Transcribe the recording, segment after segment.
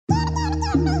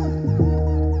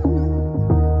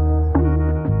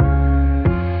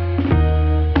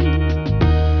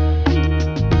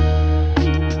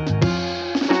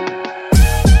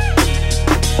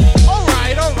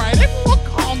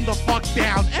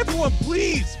Everyone,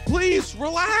 please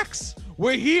relax.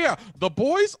 We're here. The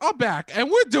boys are back, and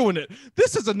we're doing it.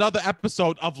 This is another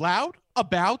episode of Loud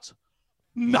About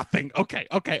Nothing. Okay.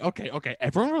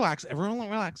 Everyone relax.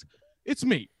 It's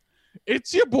me.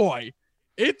 It's your boy,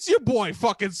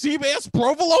 fucking Seabass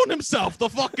Provolone himself, the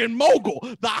fucking mogul,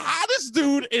 the hottest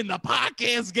dude in the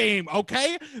podcast game,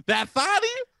 okay? That Thotty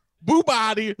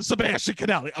Boobody Sebastian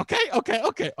Canelli. Okay.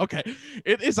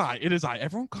 It is I.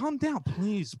 Everyone calm down.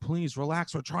 Please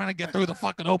relax. We're trying to get through the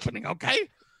fucking opening, okay?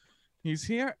 He's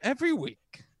here every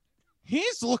week.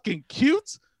 He's looking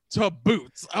cute to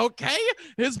boots, okay?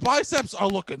 His biceps are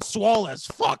looking swole as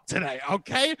fuck today,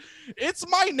 okay? It's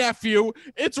my nephew.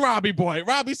 It's Robbie boy.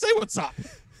 Robbie, say what's up.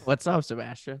 What's up,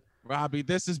 Sebastian? Robbie,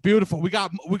 this is beautiful. We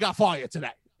got fire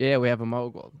today. Yeah, we have a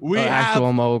mogul. We have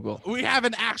actual mogul. We have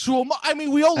an actual. I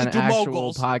mean, we only do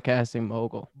moguls. Podcasting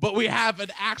mogul. But we have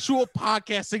an actual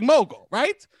podcasting mogul,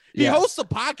 right? He hosts a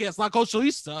podcast, La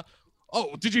Culturista.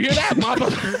 Oh, did you hear that, Mama?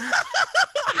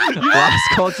 Las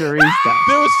Culturista.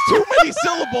 There was too many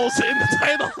syllables in the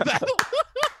title of that.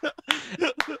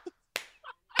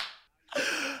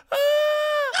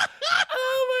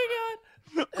 Oh my God.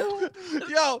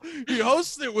 Yo, he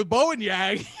hosts it with Bo and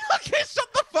Yang. Okay,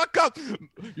 shut the fuck up.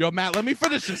 Yo, Matt, let me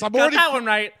finish this. Got that one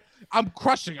right. I'm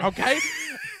crushing, okay?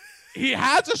 He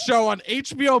has a show on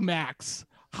HBO Max.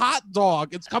 Hot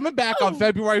Dog. It's coming back on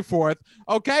February 4th.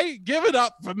 Okay? Give it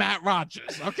up for Matt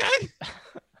Rogers, okay?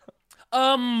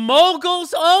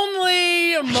 Moguls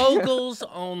only.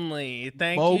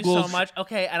 Thank you so much.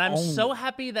 Okay, and I'm so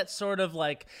happy that sort of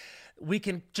like we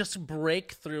can just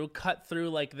cut through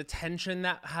like the tension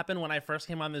that happened when I first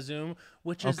came on the Zoom,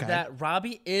 which is that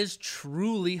Robbie is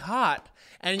truly hot.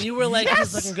 And you were like,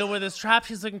 he's looking good with his trap.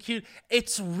 He's looking cute.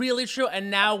 It's really true.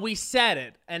 And now we said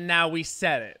it. And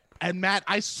Matt,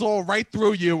 I saw right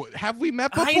through you. Have we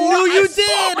met before? I knew you did.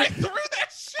 Saw right through that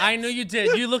shit. I knew you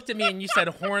did. You looked at me and you said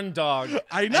horn dog.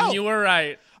 I know. And you were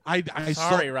right.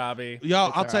 Sorry, Robbie. Yo,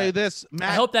 I'll tell you this,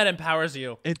 Matt. I hope that empowers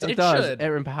you. It does. Should.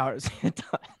 It empowers. It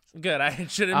does. Good. It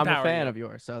should empower you. I'm a fan of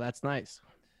yours, so that's nice.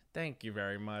 Thank you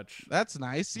very much. That's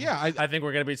nice. Yeah. I think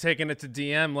we're going to be taking it to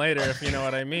DM later, if you know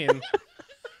what I mean.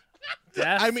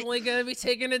 Definitely going to be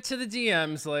taking it to the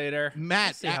DMs later. Matt,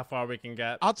 Let's see how far we can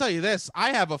get. I'll tell you this.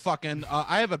 I have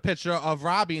a picture of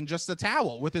Robbie in just a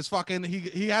towel with his fucking,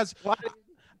 he has, what?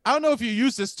 I don't know if you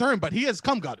use this term, but he has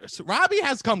cum gutters. Robbie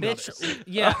has cum gutters.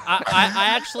 Yeah,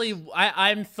 I actually,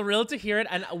 I'm thrilled to hear it.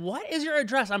 And what is your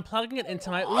address? I'm plugging it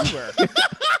into my Uber.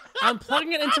 I'm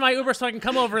plugging it into my Uber so I can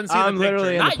come over and see the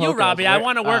picture. Not you, Robbie. I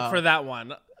want to work for that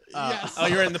one. Yes. Oh,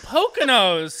 you're in the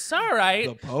Poconos. All right.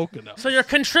 The Poconos. So you're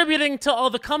contributing to all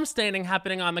the cum staining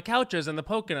happening on the couches in the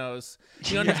Poconos.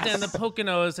 You understand the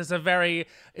Poconos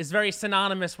is very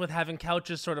synonymous with having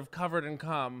couches sort of covered in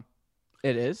cum.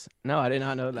 It is? No, I did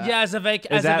not know that. Yeah, is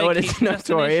that what it's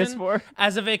notorious for?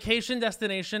 As a vacation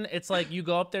destination, it's like you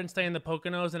go up there and stay in the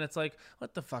Poconos, and it's like,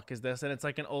 what the fuck is this? And it's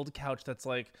like an old couch that's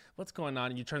like, what's going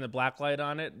on? And you turn the black light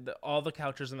on it. All the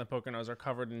couches in the Poconos are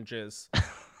covered in jizz.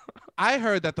 I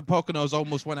heard that the Poconos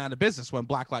almost went out of business when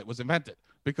blacklight was invented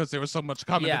because there was so much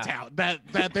cum in the town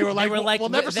that they were like, we'll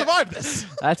never survive this.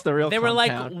 That's the real. They were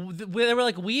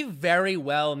like, we very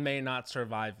well may not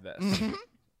survive this.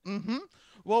 Mm-hmm.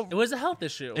 Well, it was a health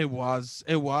issue. It was,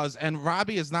 and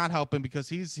Robbie is not helping because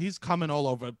he's coming all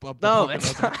over.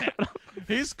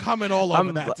 He's coming all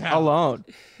over that town. Alone.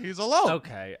 He's alone.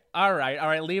 Okay. All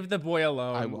right. Leave the boy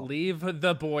alone. I will. Leave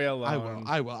the boy alone.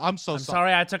 I will. I'm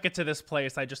sorry I took it to this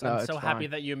place. I'm so happy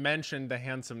fine. that you mentioned the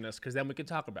handsomeness because then we could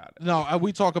talk about it. No,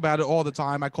 we talk about it all the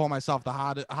time. I call myself the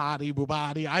hottie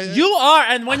boobody. You are.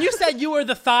 And when you said you were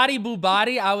the thotty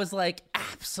boobody, I was like,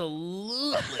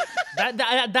 absolutely.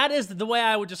 that is the way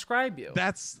I would describe you.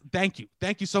 Thank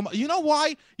you so much. You know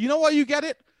why you get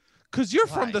it? Because you're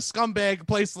from the scumbag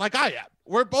place like I am.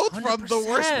 We're both 100%. From the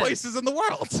worst places in the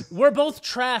world. We're both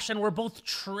trash, and we're both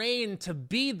trained to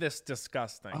be this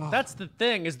disgusting. That's the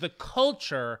thing, is the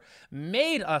culture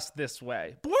made us this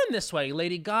way. Born this way.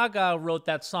 Lady Gaga wrote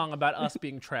that song about us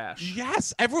being trash.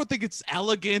 Yes, everyone thinks it's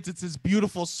elegant. It's this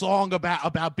beautiful song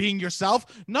about being yourself.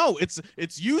 No, it's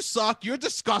you suck, you're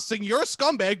disgusting, you're a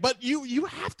scumbag, but you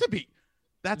have to be.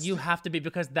 You have to be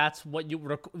because that's what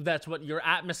your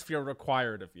atmosphere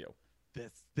required of you.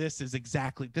 This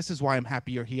is why I'm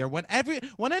happy you're here. When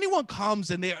anyone comes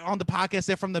and they're on the podcast,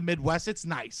 they're from the Midwest, it's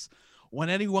nice. When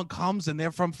anyone comes and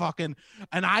they're from fucking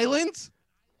an island,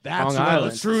 that's where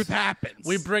the truth happens.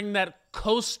 We bring that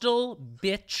coastal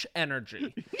bitch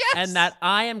energy. Yes. And that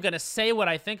I am going to say what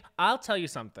I think. I'll tell you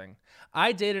something.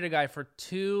 I dated a guy for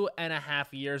 2.5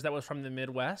 years that was from the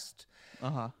Midwest.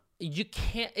 you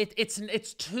can't.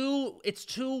 It's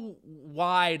too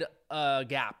wide a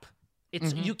gap.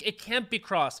 It can't be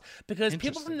crossed because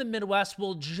people from the Midwest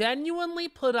will genuinely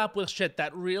put up with shit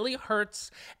that really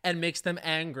hurts and makes them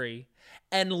angry.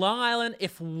 And Long Island,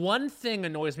 if one thing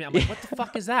annoys me, I'm like, what the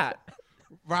fuck is that?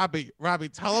 Robbie,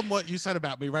 tell him what you said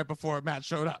about me right before Matt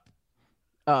showed up.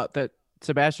 That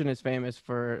Sebastian is famous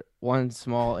for one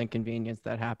small inconvenience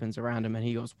that happens around him, and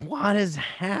he goes, "What is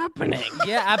happening?"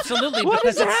 Yeah, absolutely.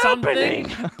 Because it's happening?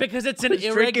 Something. Because it's an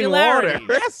irregularity.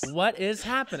 Yes. What is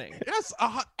happening? Yes.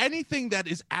 Anything that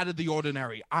is out of the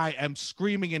ordinary, I am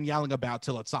screaming and yelling about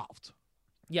till it's solved.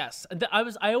 Yes,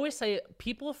 I always say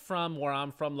people from where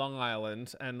I'm from, Long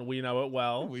Island, and we know it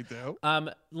well. We do.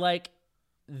 Like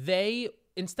they,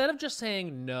 instead of just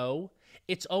saying no,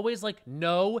 it's always like,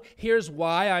 no, here's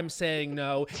why I'm saying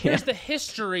no. Here's the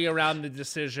history around the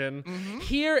decision.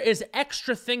 Here is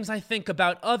extra things I think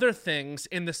about other things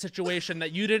in the situation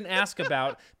that you didn't ask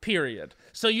about, period.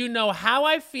 So you know how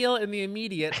I feel in the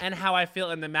immediate and how I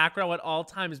feel in the macro at all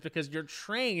times because you're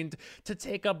trained to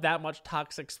take up that much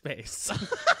toxic space.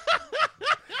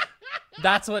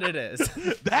 That's what it is.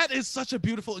 That is such a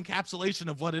beautiful encapsulation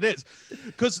of what it is.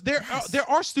 Because there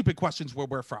are stupid questions where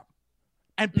we're from.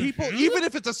 And people, even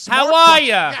if it's a smart How are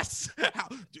ya? Yes.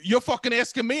 You're fucking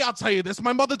asking me, I'll tell you this.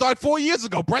 My mother died 4 years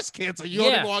ago. Breast cancer. You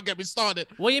don't even want to get me started.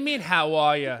 What do you mean, how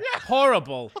are you? Yeah.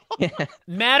 Horrible.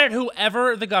 Mad at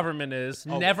whoever the government is.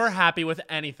 Always. Never happy with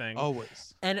anything.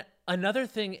 Always. And another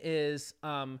thing is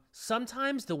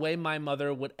sometimes the way my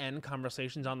mother would end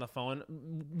conversations on the phone,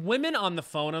 women on the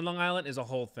phone on Long Island is a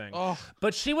whole thing. Oh.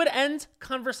 But she would end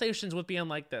conversations with being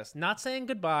like this, not saying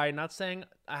goodbye, not saying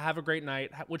I have a great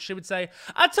night, which she would say,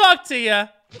 I'll talk to you.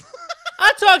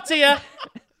 I'll talk to you.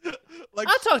 Like,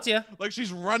 I'll talk to you. Like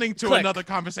she's running to Click. another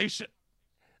conversation.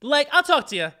 Like, I'll talk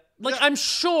to you. Like, I'm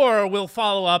sure we'll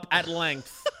follow up at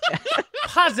length.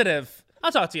 Positive.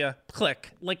 I'll talk to you.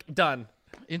 Click. Like, done.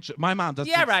 My mom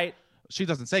doesn't. Yeah, right. She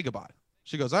doesn't say goodbye.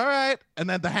 She goes, all right, and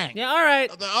then the hang. Yeah, all right.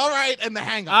 All right, and the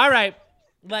hang up. All right.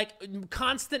 Like,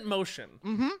 constant motion.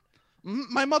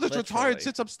 My mother's Literally. retired,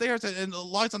 sits upstairs and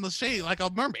lies on the shade like a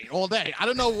mermaid all day. I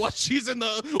don't know what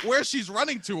where she's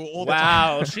running to all the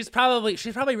time. Wow, she's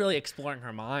probably really exploring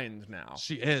her mind now.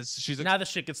 She is. Now the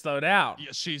shit can slow down.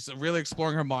 Yeah, she's really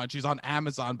exploring her mind. She's on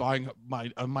Amazon buying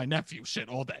my nephew shit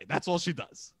all day. That's all she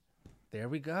does. There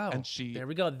we go. And there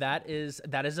we go. That is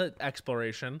an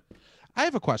exploration. I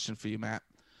have a question for you, Matt.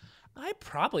 I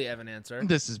probably have an answer.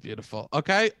 This is beautiful.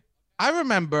 Okay, I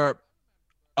remember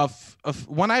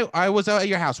when I was at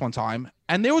your house one time,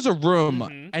 and there was a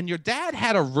room, and your dad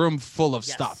had a room full of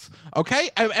stuff. Okay,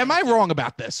 am I wrong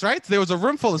about this? Right? There was a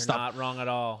room full of stuff. Not wrong at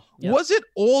all. Yep. Was it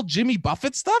all Jimmy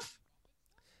Buffett stuff?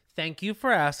 Thank you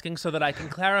for asking so that I can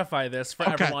clarify this for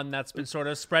everyone that's been sort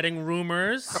of spreading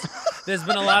rumors. There's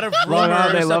been a lot of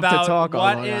rumors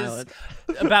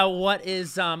about what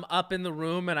is up in the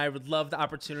room, and I would love the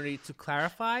opportunity to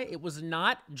clarify. It was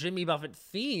not Jimmy Buffett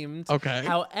themed. Okay.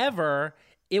 However,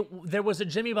 there was a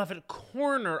Jimmy Buffett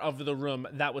corner of the room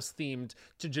that was themed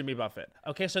to Jimmy Buffett.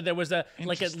 Okay, so there was a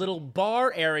little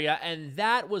bar area, and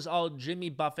that was all Jimmy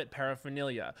Buffett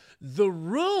paraphernalia. The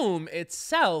room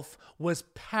itself was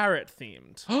parrot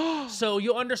themed. So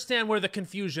you understand where the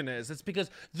confusion is. It's because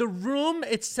the room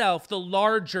itself, the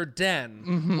larger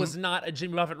den, was not a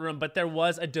Jimmy Buffett room, but there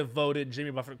was a devoted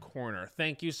Jimmy Buffett corner.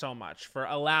 Thank you so much for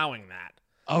allowing that.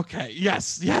 Okay.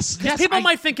 Yes. People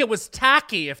might think it was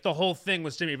tacky if the whole thing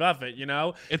was Jimmy Buffett, you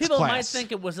know? People class. might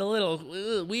think it was a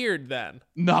little weird then.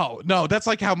 No. That's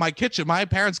like how my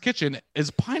parents' kitchen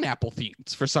is pineapple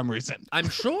themed for some reason. I'm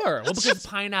sure. Well, because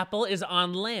pineapple is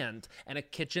on land, and a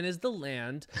kitchen is the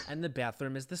land, and the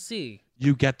bathroom is the sea.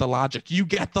 You get the logic.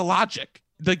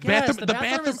 The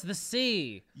bathroom is the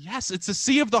sea. Yes, it's the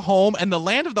sea of the home, and the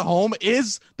land of the home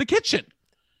is the kitchen.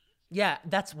 Yeah,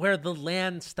 that's where the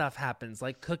land stuff happens,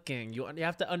 like cooking. You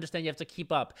have to understand, you have to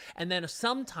keep up. And then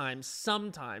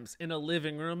sometimes in a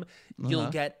living room, you'll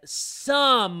get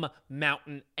some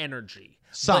mountain energy.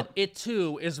 But it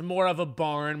too is more of a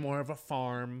barn, more of a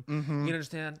farm. You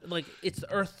understand? Like, it's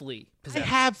earthly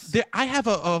possessions. I have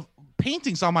a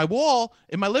paintings on my wall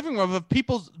in my living room of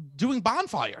people doing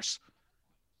bonfires.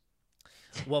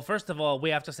 Well, first of all, we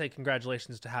have to say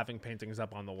congratulations to having paintings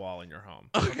up on the wall in your home.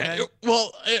 Okay.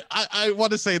 Well, I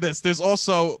want to say this. There's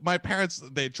also my parents.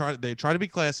 They try to be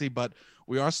classy, but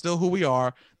we are still who we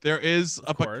are. There is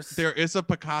a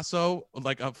Picasso,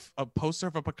 like a poster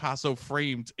of a Picasso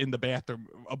framed in the bathroom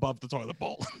above the toilet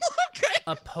bowl. Okay.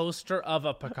 A poster of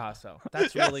a Picasso.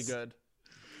 That's really good.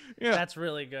 Yeah. That's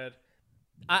really good.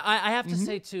 I have to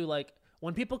say too, like,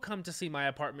 when people come to see my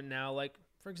apartment now, like,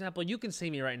 For example, you can see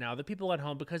me right now. The people at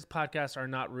home, because podcasts are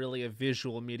not really a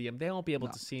visual medium, they won't be able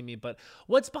to see me. But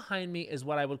what's behind me is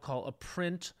what I would call a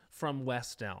print from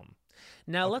West Elm.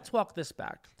 Now, let's walk this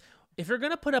back. If you're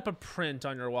going to put up a print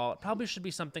on your wall, it probably should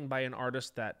be something by an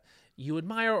artist that you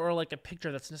admire or like a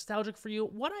picture that's nostalgic for you.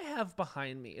 What I have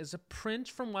behind me is a print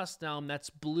from West Elm that's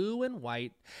blue and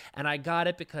white, and I got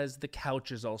it because the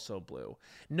couch is also blue.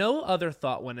 No other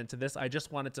thought went into this. I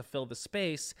just wanted to fill the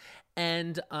space,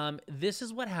 and this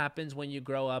is what happens when you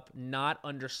grow up not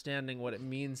understanding what it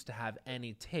means to have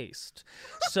any taste.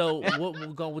 So what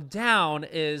will go down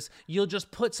is you'll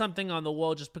just put something on the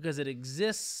wall just because it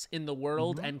exists in the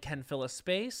world and can fill a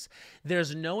space.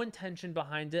 There's no intention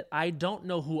behind it. I don't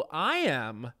know who I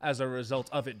am as a result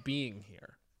of it being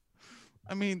here.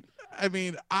 I mean,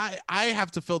 I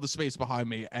have to fill the space behind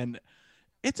me, and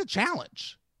it's a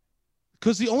challenge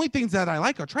because the only things that I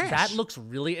like are trash. That looks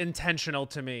really intentional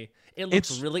to me. It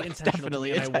looks really intentional to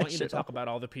me, and I want you to talk about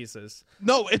all the pieces.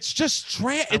 No, it's just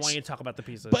trash. I want you to talk about the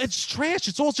pieces. But it's trash.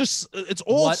 It's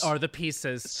all. What are the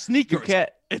pieces? Sneakers.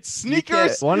 It's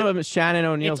sneakers. One of them is Shannon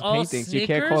O'Neill's paintings. Sneakers? You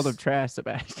can't call them trash,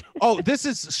 Sebastian. Oh, this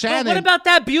is Shannon. But what about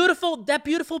that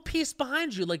beautiful piece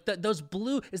behind you? Like those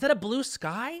blue. Is that a blue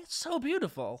sky? It's so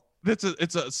beautiful. It's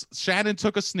a Shannon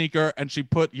took a sneaker and she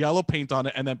put yellow paint on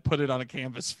it and then put it on a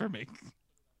canvas for me.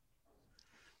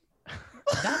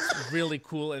 That's really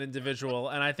cool and individual,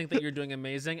 and I think that you're doing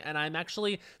amazing, and I'm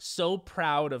actually so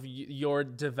proud of your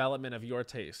development of your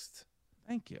taste.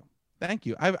 Thank you.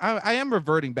 I am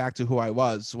reverting back to who I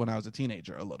was when I was a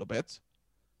teenager a little bit.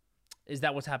 Is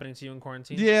that what's happening to you in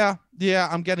quarantine? Yeah,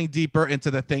 I'm getting deeper into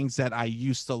the things that I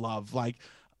used to love, like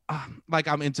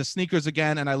I'm into sneakers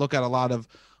again, and I look at a lot of,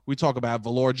 we talk about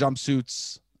velour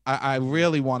jumpsuits. I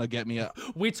really want to get me a.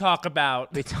 We talk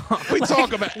about. We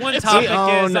talk about. One topic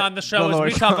is on the show is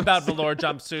we talk about velour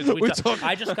jumpsuits.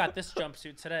 I just got this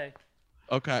jumpsuit today.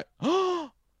 Okay.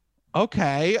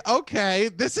 Okay.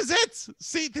 This is it.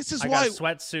 See, this is why. I got a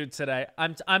sweatsuit today.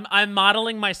 I'm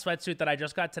modeling my sweatsuit that I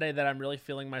just got today that I'm really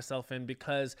feeling myself in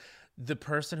because the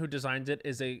person who designed it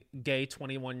is a gay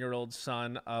 21-year-old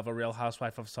son of a Real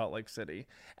Housewife of Salt Lake City.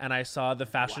 And I saw the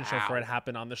fashion show for it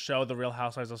happen on the show, The Real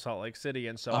Housewives of Salt Lake City.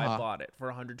 And so I bought it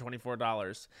for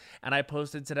 $124. And I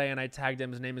posted today and I tagged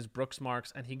him. His name is Brooks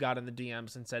Marks. And he got in the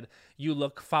DMs and said, "You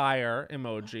look fire,"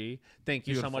 emoji. Thank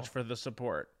you so much for the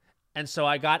support. And so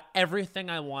I got everything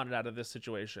I wanted out of this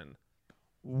situation.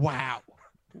 Wow.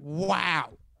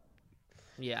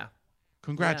 Yeah.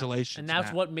 Congratulations. And that's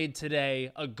Matt. what made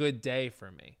today a good day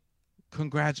for me.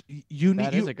 That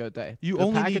is a good day. You the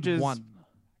only packages, need one.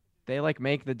 They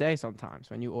make the day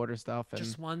sometimes when you order stuff. And,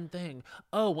 just one thing.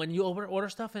 Oh, when you order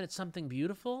stuff and it's something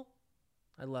beautiful,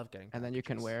 I love getting packages. And then you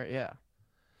can wear it. Yeah.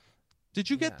 Did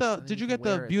you get the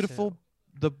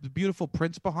beautiful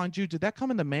prints behind you? Did that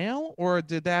come in the mail or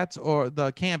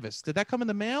the canvas? Did that come in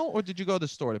the mail or did you go to the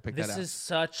store to pick that up? This is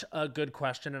such a good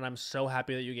question, and I'm so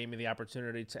happy that you gave me the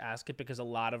opportunity to ask it because a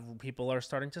lot of people are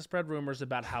starting to spread rumors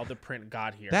about how the print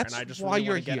got here. That's and I just why really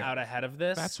you're want to get here. out ahead of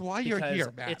this. That's why you're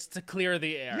here, Matt. It's to clear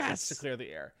the air. Yes. It's to clear the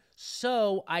air.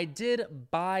 So I did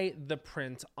buy the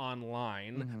print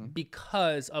online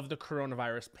because of the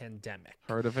coronavirus pandemic.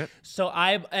 Heard of it? So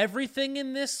everything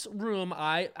in this room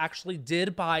I actually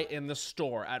did buy in the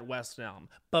store at West Elm.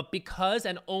 But because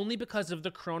and only because of the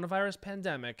coronavirus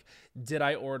pandemic did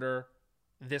I order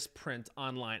this print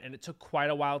online. And it took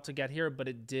quite a while to get here, but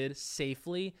it did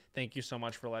safely. Thank you so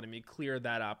much for letting me clear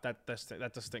that up,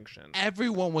 that distinction.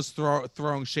 Everyone was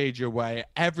throwing shade your way.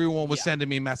 Everyone was sending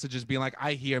me messages being like,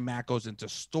 I hear Matt goes into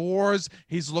stores.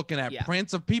 He's looking at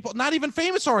prints of people, not even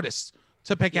famous artists,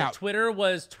 to pick out. Twitter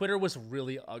was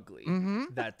really ugly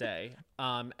that day.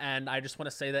 And I just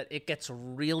want to say that it gets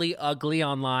really ugly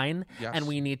online, and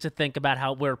we need to think about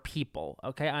how we're people.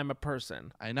 Okay, I'm a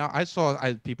person. I know. I saw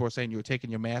people were saying you were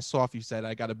taking your mask off. You said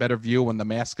I got a better view when the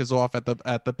mask is off at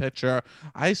the picture.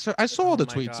 I saw all the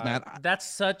tweets, man.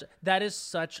 That is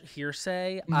such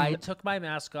hearsay. I took my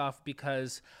mask off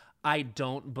because I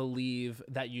don't believe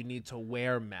that you need to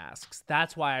wear masks.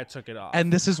 That's why I took it off.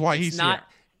 And this is why he's here.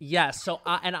 Yes, so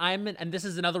and this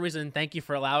is another reason. Thank you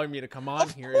for allowing me to come on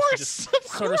here. Course, is to just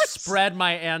sort of spread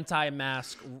my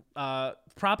anti-mask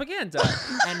propaganda,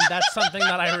 and that's something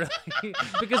that I really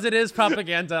because it is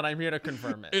propaganda, and I'm here to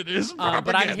confirm it. It is propaganda.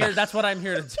 But I'm here. That's what I'm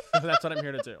here to do. That's what I'm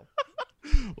here to do.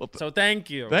 Well, so thank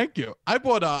you. Thank you. I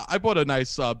bought a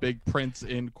nice big print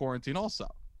in quarantine also.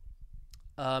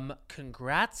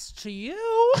 Congrats to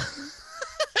you.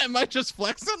 Am I just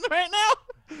flexing right now?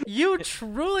 You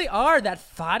truly are that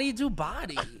Fadi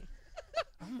Dubadi.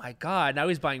 Oh my God! Now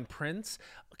he's buying prints.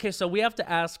 Okay, so we have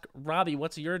to ask Robbie,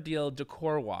 what's your deal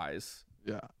decor-wise?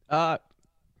 Yeah.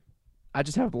 I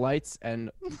just have lights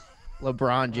and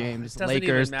LeBron James doesn't even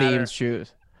Lakers matter. themed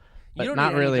shoes. You don't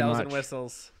not need really any bells much. and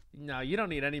whistles. No, you don't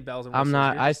need any bells and whistles. I'm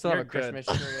not. You're I just- still have you're a good.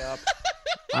 Christmas tree up.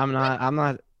 I'm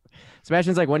not.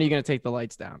 Sebastian's like, when are you gonna take the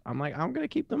lights down? I'm like, I'm gonna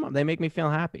keep them up. They make me feel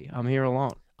happy. I'm here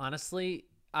alone. Honestly,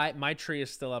 my tree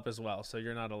is still up as well, so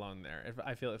you're not alone there.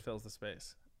 I feel it fills the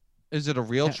space. Is it a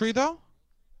real Yeah. tree though?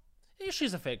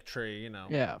 She's a fake tree, you know.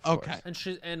 Yeah. Of Okay. course.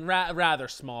 And rather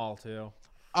small too.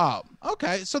 Oh,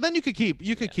 okay. So then you could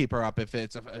keep her up if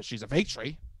she's a fake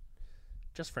tree.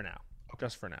 Just for now.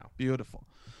 Just for now. Beautiful.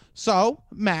 So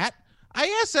Matt, I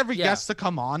asked every Yeah. guest to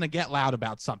come on and get loud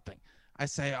about something. I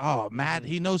say, oh, Matt,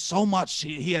 he knows so much.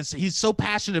 He's so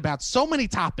passionate about so many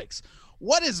topics.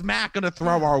 What is Matt gonna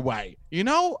throw our way? You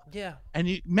know? Yeah.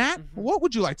 And Matt, what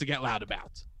would you like to get loud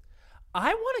about?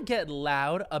 I want to get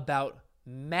loud about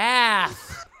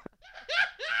math.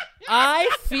 I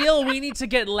feel we need to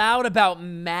get loud about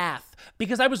math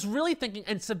because I was really thinking,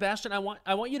 and Sebastian, I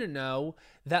want you to know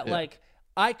that Yeah. like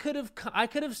I could have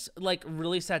like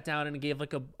really sat down and gave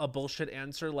like a bullshit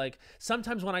answer. Like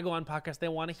sometimes when I go on podcasts, they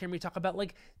want to hear me talk about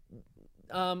like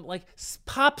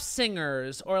pop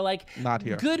singers or like Not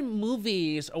here. good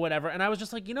movies or whatever. And I was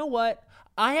just like, you know what?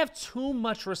 I have too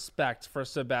much respect for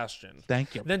Sebastian.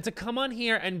 Thank you. Than to come on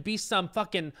here and be some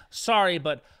fucking, sorry,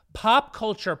 but pop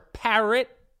culture parrot.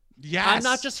 Yes. I'm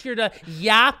not just here to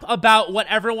yap about what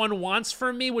everyone wants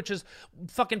from me, which is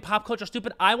fucking pop culture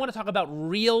stupid. I want to talk about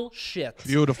real shit.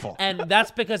 Beautiful. And that's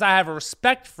because I have a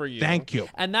respect for you. Thank you.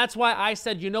 And that's why I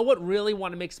said, you know what really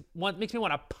makes me want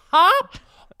to pop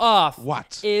off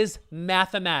What? is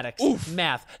mathematics.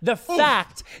 Math. The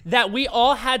fact that we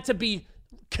all had to be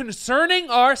concerning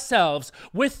ourselves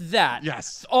with that.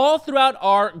 Yes. All throughout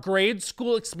our grade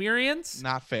school experience.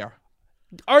 Not fair.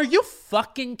 Are you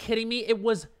fucking kidding me? It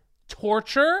was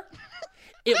torture.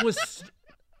 It was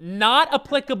not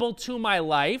applicable to my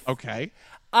life. Okay.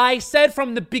 I said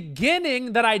from the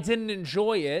beginning that I didn't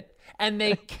enjoy it, and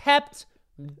they kept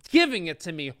giving it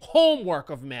to me. Homework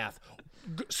of math,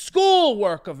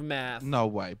 schoolwork of math, No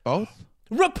way. Both?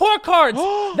 report cards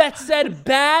that said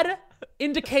bad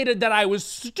indicated that I was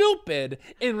stupid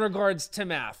in regards to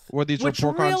math. Were these which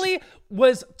report cards- really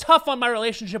was tough on my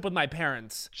relationship with my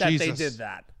parents that they Jesus. did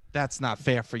that. That's not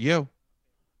fair for you.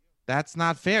 That's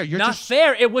not fair. You're Not just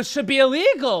fair. It should be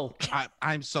illegal.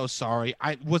 I'm so sorry.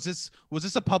 Was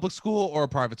this a public school or a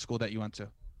private school that you went to?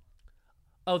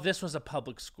 Oh, this was a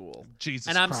public school. Jesus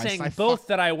And I'm Christ, saying I both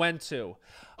that I went to.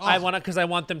 I want to because I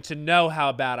want them to know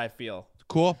how bad I feel.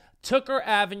 Cool. Tooker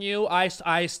Avenue.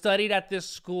 I studied at this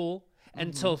school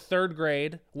until third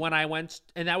grade when I went,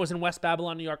 and that was in West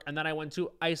Babylon, New York. And then I went to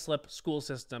Islip school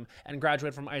system and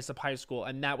graduated from Islip High School,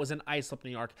 and that was in Islip,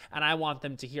 New York. And I want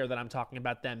them to hear that I'm talking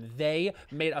about them. They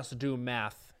made us do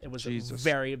math. It was Jesus.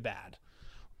 very bad.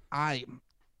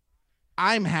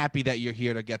 I'm happy that you're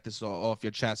here to get this all off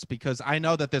your chest because I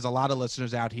know that there's a lot of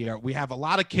listeners out here. We have a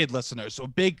lot of kid listeners, so a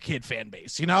big kid fan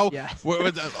base, you know? Yes. We're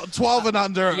 12 and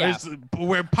under, Yeah.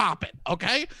 we're popping,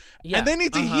 okay? Yeah. And they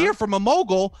need to hear from a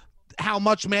mogul how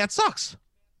much math sucks.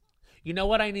 You know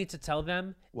what I need to tell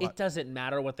them? What? It doesn't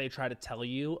matter what they try to tell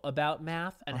you about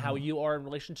math and how you are in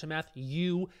relation to math.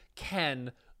 You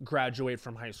can graduate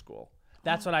from high school.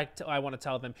 That's what I want to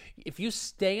tell them. If you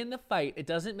stay in the fight, it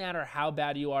doesn't matter how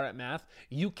bad you are at math,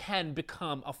 you can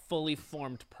become a fully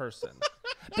formed person.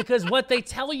 Because what they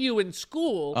tell you in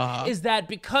school is that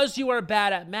because you are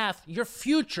bad at math, your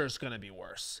future's going to be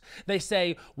worse. They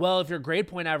say, well, if your grade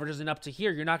point average isn't up to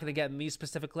here, you're not going to get in these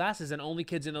specific classes, and only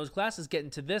kids in those classes get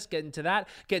into this, get into that,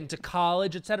 get into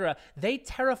college, etc. They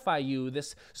terrify you,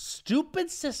 this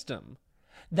stupid system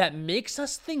that makes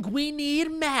us think we need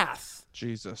math.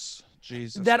 Jesus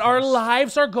That our Christ.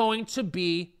 lives are going to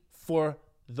be for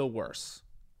the worse.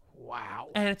 Wow.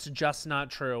 And it's just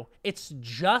not true. It's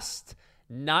just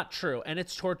not true. And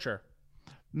it's torture.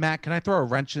 Matt, can I throw a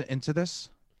wrench into this?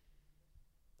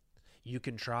 You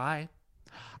can try.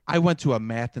 I went to a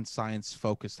math and science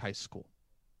focused high school.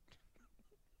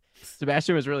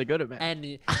 Sebastian was really good at math.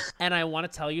 And I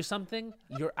want to tell you something.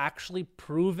 You're actually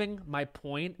proving my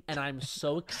point, and I'm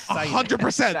so excited. 100%.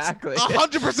 Exactly.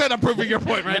 100% I'm proving your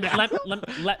point right now.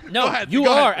 No, ahead, you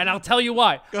go are, ahead. and I'll tell you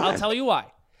why. Go I'll ahead. tell you why.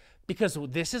 Because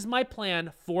this is my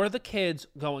plan for the kids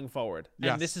going forward.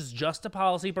 Yes. And this is just a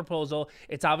policy proposal.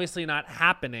 It's obviously not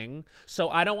happening. So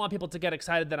I don't want people to get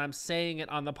excited that I'm saying it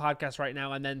on the podcast right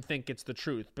now and then think it's the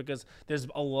truth. Because there's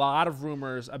a lot of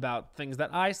rumors about things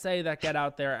that I say that get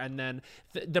out there. And then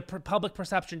the public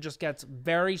perception just gets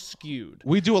very skewed.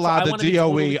 We do a So lot I of wanna the be DOE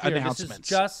totally clear. announcements.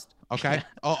 This is just... Okay.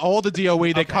 All the DOE,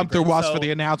 they Okay, come through great. us So- for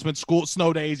the announcement, school,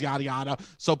 snow days, yada, yada.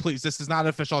 So please, this is not an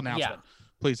official announcement.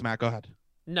 Please, Matt, go ahead.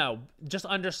 No, just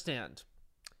understand.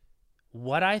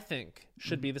 What I think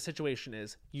should be the situation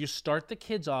is you start the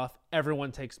kids off,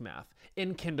 everyone takes math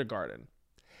in kindergarten.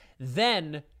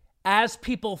 Then, as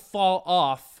people fall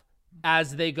off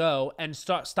as they go and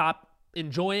stop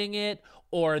enjoying it,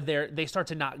 or they start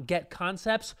to not get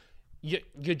concepts, you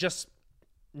just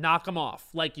knock them off.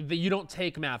 Like, you don't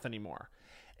take math anymore.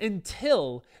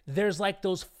 Until there's like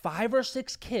those 5 or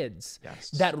 6 kids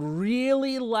that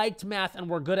really liked math and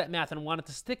were good at math and wanted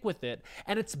to stick with it.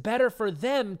 And it's better for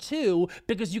them too,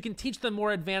 because you can teach them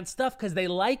more advanced stuff because they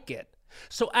like it.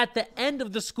 So at the end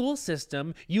of the school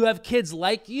system, you have kids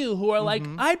like you who are like,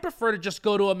 I prefer to just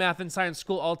go to a math and science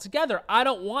school altogether. I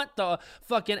don't want the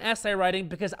fucking essay writing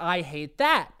because I hate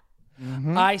that.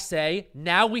 I say,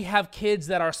 now we have kids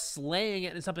that are slaying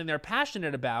it in something they're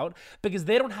passionate about because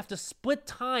they don't have to split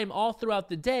time all throughout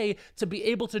the day to be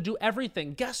able to do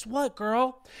everything. Guess what,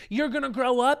 girl? You're going to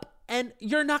grow up and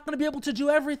you're not going to be able to do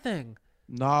everything.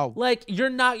 No. Like, you're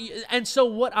not. And so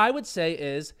what I would say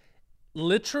is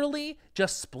literally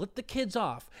just split the kids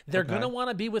off. They're going to want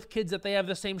to be with kids that they have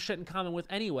the same shit in common with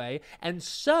anyway. And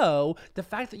so the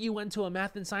fact that you went to a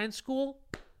math and science school,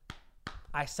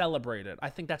 I celebrate it. I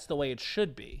think that's the way it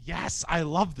should be. Yes, I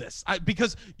love this.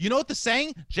 Because you know what the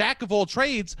saying? Jack of all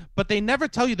trades, but they never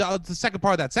tell you the second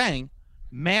part of that saying,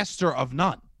 master of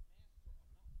none.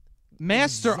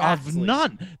 Master of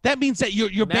none. That means that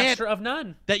you're bad. Master of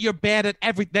none. That you're bad at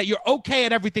everything. That you're okay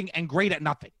at everything and great at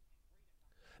nothing.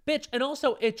 Bitch, and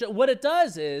also what it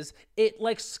does is it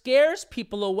like scares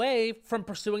people away from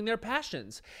pursuing their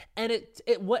passions. And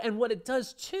what it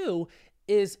does too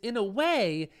is, in a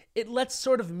way, it lets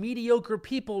sort of mediocre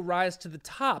people rise to the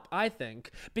top, I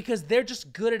think, because they're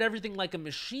just good at everything like a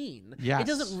machine. Yes. It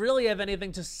doesn't really have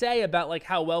anything to say about like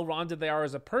how well-rounded they are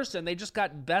as a person. They just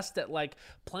got best at like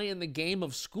playing the game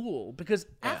of school, because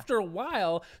after a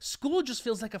while, school just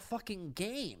feels like a fucking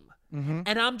game. And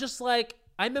I'm just like,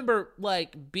 I remember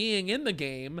like being in the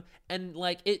game and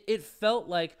like it felt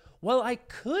like, well, I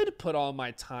could put all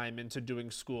my time into doing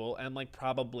school and like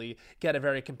probably get a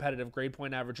very competitive grade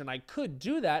point average, and I could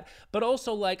do that. But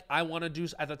also like at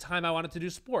the time I wanted to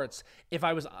do sports. If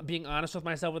I was being honest with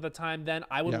myself at the time, then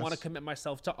I would want to commit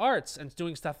myself to arts and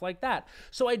doing stuff like that.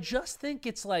 So I just think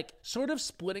it's like sort of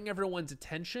splitting everyone's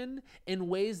attention in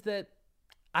ways that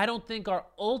I don't think are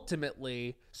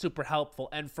ultimately super helpful.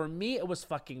 And for me, it was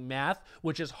fucking math,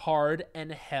 which is hard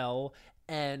and hell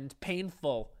and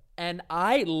painful. And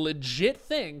I legit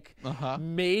think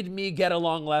made me get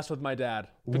along less with my dad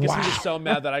because he was so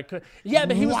mad that I could. Yeah,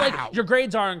 but he was like, your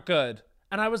grades aren't good.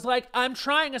 And I was like, I'm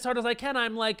trying as hard as I can.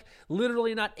 I'm like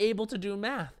literally not able to do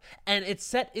math. And it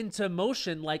set into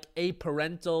motion like a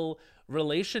parental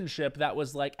relationship that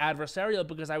was like adversarial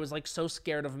because I was like so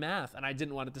scared of math and I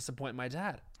didn't want to disappoint my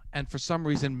dad. And for some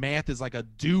reason, math is like a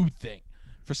dude thing.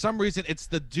 For some reason, it's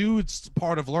the dude's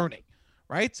part of learning,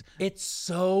 right? It's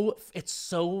so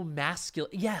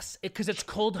masculine. Yes, because it's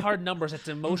cold hard numbers. It's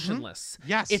emotionless.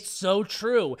 Yes. It's so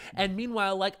true. And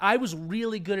meanwhile, like I was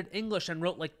really good at English and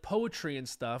wrote like poetry and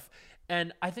stuff.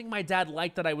 And I think my dad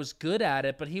liked that I was good at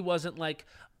it, but he wasn't like,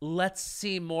 let's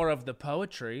see more of the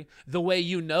poetry. The way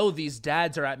these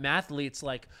dads are at mathletes,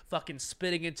 like fucking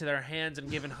spitting into their hands and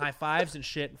giving high fives and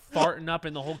shit, farting up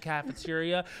in the whole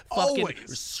cafeteria, fucking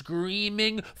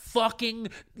screaming, fucking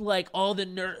like all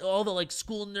the like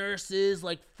school nurses,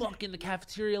 like fucking the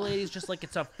cafeteria ladies, just like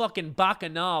it's a fucking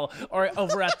bacchanal, or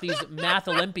over at these math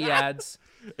Olympiads.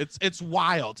 It's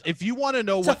wild. If you want to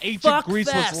know what ancient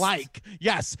Greece was like,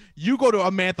 yes, you go to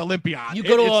a math Olympiad. You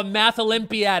go to a math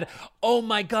Olympiad. Oh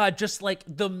my God, just like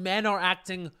the men are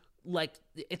acting like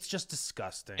it's just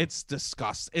disgusting. It's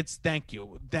disgusting. Thank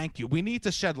you. We need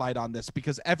to shed light on this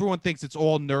because everyone thinks it's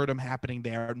all nerdom happening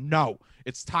there. No,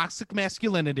 it's toxic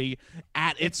masculinity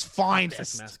at its finest.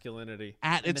 Toxic masculinity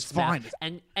at its finest.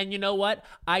 And you know what?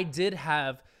 I did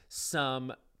have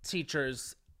some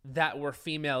teachers that were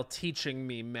female teaching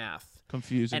me math.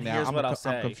 Confusing and now. Here's what I'll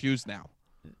say. I'm confused now.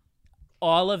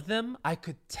 All of them, I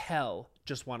could tell,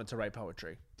 just wanted to write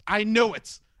poetry. I knew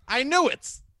it.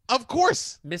 Of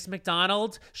course. Miss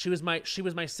McDonald, she was my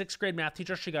 6th grade math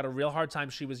teacher. She got a real hard time.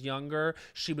 She was younger.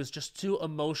 She was just too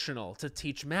emotional to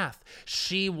teach math.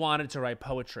 She wanted to write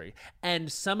poetry.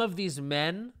 And some of these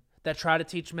men that try to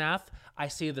teach math, I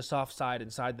see the soft side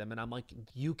inside them, and I'm like,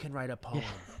 you can write a poem.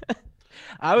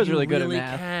 I was really good really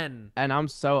at math, can. and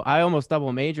I almost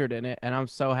double majored in it, and I'm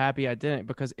so happy I didn't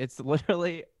because it's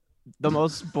literally the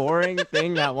most boring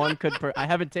thing that one could. I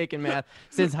haven't taken math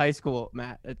since high school,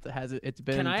 Matt. It's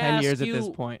been 10 years at this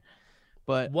point.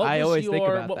 But What I was always your think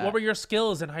about what, that. what were your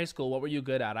skills in high school? What were you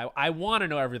good at? I want to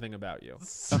know everything about you.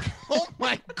 Oh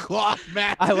my God,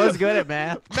 Matt! I was good at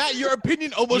math. Matt, your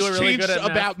opinion You almost were really changed good at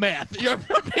math. about math. Your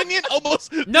opinion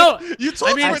almost. No, you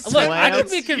told I mean, me look, I could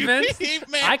slams. be convinced.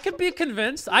 Matt, I could be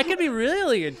convinced. I could be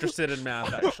really interested in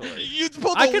math. Actually, you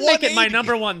pulled I a could make it my 180.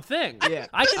 number one thing. Yeah,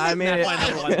 I could I make mean, math my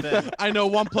number one thing. I know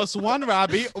 1 + 1,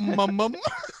 Robbie.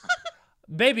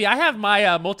 Baby, I have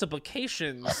my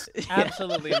multiplications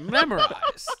absolutely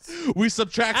memorized. We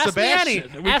subtract Ask me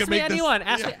Sebastian. any. We Ask can me make this- anyone.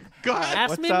 Ask Yeah. me. Go ahead. Ask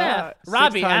What's, me math. 6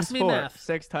 Robbie, times ask me 4? math.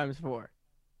 6 times 4.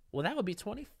 Well, that would be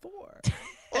 24.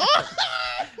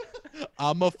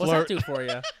 I'm a What's that flirt. do for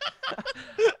you?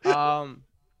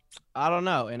 I don't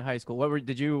know. In high school, what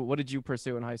did you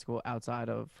pursue in high school outside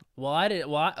of? Well, I didn't.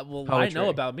 Well, I know Poetry.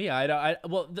 about me. I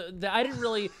didn't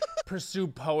really pursue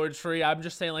poetry. I'm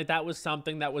just saying, like, that was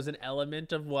something that was an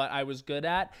element of what I was good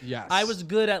at. Yes. I was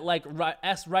good at like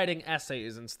writing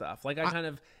essays and stuff. Like, I kind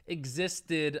of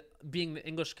existed being the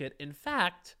English kid. In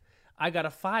fact, I got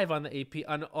a 5 on the AP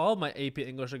on all my AP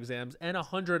English exams and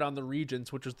 100 on the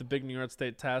Regents, which was the big New York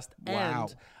State test. Wow.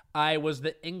 And I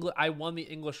won the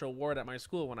English award at my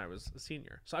school when I was a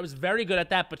senior. So I was very good at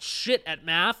that, but shit at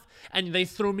math, and they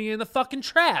threw me in the fucking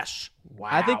trash. Wow.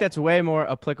 I think that's way more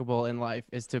applicable in life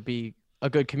is to be a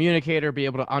good communicator, be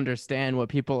able to understand what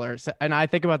people are saying. And I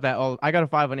think about that. Oh, I got a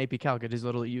 5 on AP Calc. It is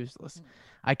literally useless.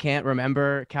 I can't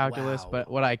remember calculus, Wow.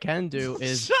 but what I can do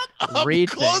is Shut up. read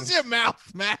Close things. your mouth,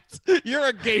 Matt. You're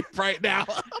a gape right now.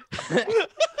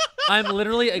 I'm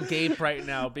literally a gape right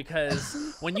now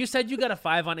because when you said you got a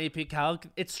 5 on AP Calc,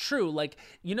 it's true. Like,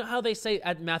 you know how they say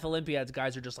at Math Olympiads,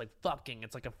 guys are just like fucking.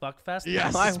 It's like a fuck fest.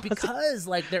 Yes. It's because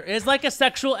like there is like a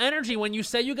sexual energy when you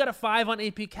say you got a 5 on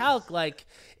AP Calc. Like,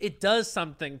 it does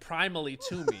something primally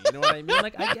to me. You know what I mean?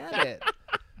 Like, I get it.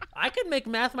 I could make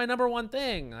math my number one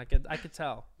thing. I could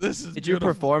tell. This is Did you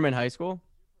beautiful. perform in high school?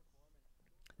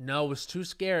 No, I was too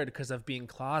scared because of being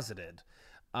closeted.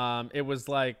 It was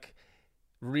like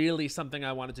really something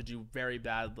I wanted to do very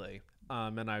badly.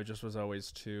 And I just was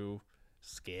always too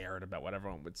scared about what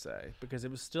everyone would say because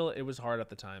it was hard at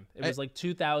the time. It was like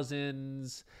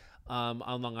 2000s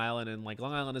on Long Island, and like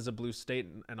Long Island is a blue state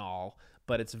and all,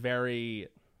 but it's very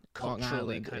Long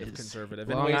culturally Island kind of is- conservative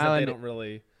in Long ways that Island- they don't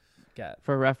really get.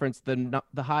 For reference, the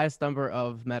highest number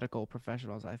of medical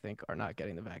professionals I think are not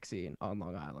getting the vaccine on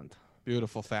Long Island.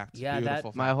 Beautiful fact. Yeah, that-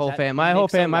 Beautiful My fact. whole That my makes whole a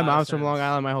fam, my lot of mom's from Long sense.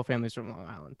 Island, my whole family's from Long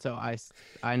Island, so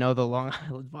I know the Long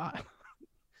Island vibe.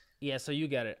 Yeah, so you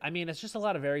get it. I mean, it's just a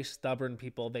lot of very stubborn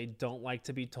people. They don't like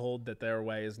to be told that their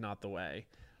way is not the way.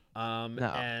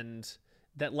 No. And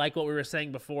that, like what we were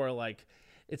saying before, like,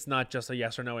 it's not just a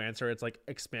yes or no answer. It's like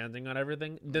expanding on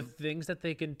everything. The things that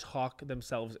they can talk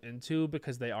themselves into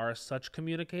because they are such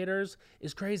communicators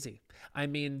is crazy. I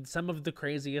mean, some of the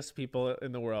craziest people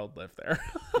in the world live there.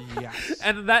 Yes.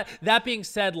 And that being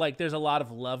said, like, there's a lot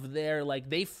of love there. Like,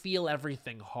 they feel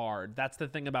everything hard. That's the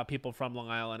thing about people from Long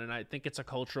Island, and I think it's a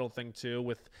cultural thing too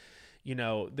with, you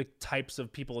know, the types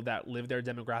of people that live there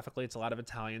demographically. It's a lot of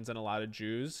Italians and a lot of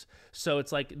Jews. So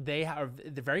it's like they're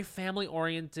very family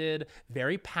oriented,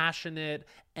 very passionate,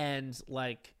 and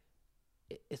like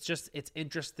it's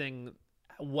interesting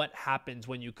what happens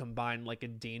when you combine like a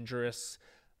dangerous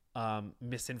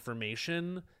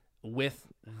misinformation with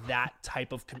that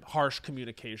type of harsh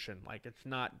communication. Like, it's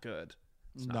not good.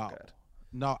 It's not good.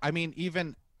 No, I mean,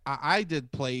 even I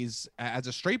did plays as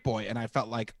a straight boy, and I felt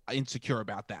like insecure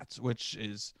about that, which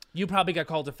is You probably got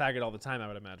called a faggot all the time, I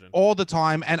would imagine. all the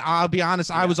time. And I'll be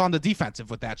honest, I was on the defensive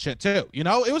with that shit too. You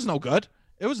know, it was no good.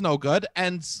 It was no good.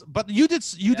 But you did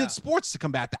sports to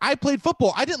combat that. I played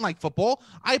football. I didn't like football.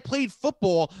 I played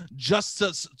football just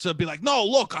to be like, no,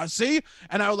 look, I see.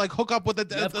 And I would like hook up with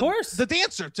Of course. the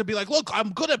dancer to be like, look,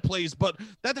 I'm good at plays, but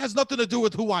that has nothing to do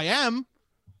with who I am.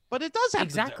 But it does have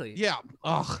Exactly. to do. Yeah.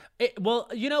 Ugh. Well,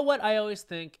 you know what I always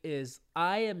think is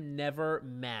I am never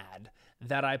mad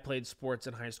that I played sports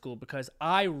in high school because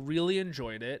I really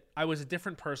enjoyed it. I was a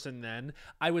different person then.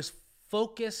 I was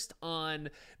focused on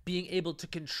being able to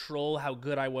control how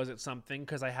good I was at something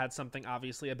because I had something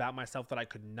obviously about myself that I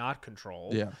could not control.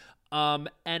 Yeah.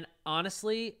 And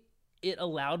honestly, it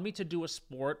allowed me to do a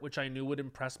sport which I knew would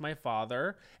impress my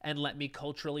father and let me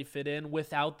culturally fit in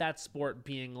without that sport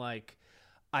being like,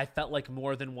 I felt like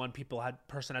more than one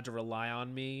person had to rely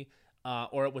on me,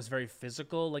 or it was very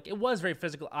physical. Like, it was very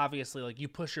physical, obviously. Like, you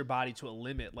push your body to a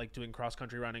limit, like doing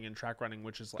cross-country running and track running,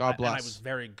 which is like, God bless. and I was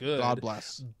very good. God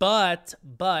bless. But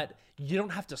you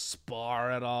don't have to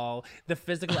spar at all. The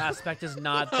physical aspect is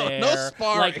not there. No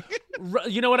sparring.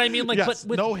 Like, you know what I mean? Like, Yes,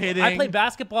 but no hitting. I played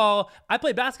basketball,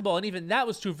 and even that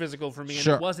was too physical for me, and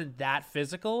Sure. it wasn't that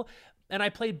physical. and I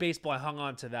played baseball. I hung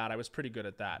on to that. I was pretty good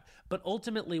at that. But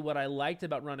ultimately, what I liked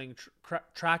about running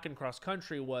track and cross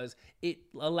country was it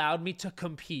allowed me to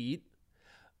compete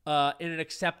in an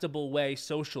acceptable way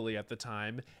socially at the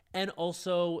time, and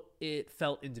also it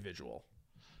felt individual.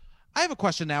 I have a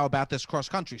question now about this cross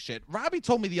country shit. Robbie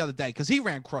told me the other day, because he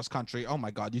ran cross country. Oh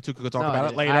my God, you two could talk about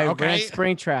it later. I okay. ran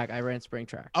spring track.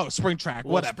 Oh, spring track.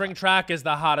 Well, Whatever. spring track is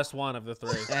the hottest one of the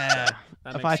three. Yeah.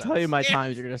 If I tell you my Yeah.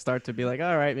 times, you're gonna start to be like,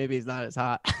 all right, maybe it's not as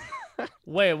hot.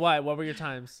 Wait, what? What were your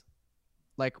times?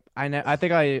 Like I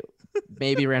think I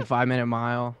maybe ran 5-minute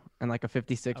mile and like a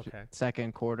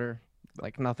 56-second quarter.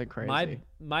 Like nothing crazy.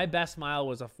 My best mile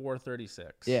was a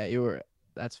 4:36. Yeah,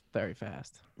 that's very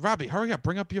fast. Robbie, hurry up.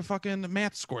 Bring up your fucking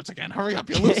math scores again. Hurry up.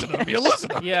 You're losing them. You're losing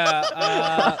them.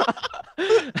 Yeah.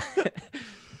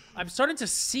 I'm starting to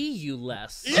see you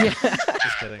less. Yeah.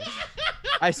 Just kidding.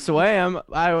 I swam.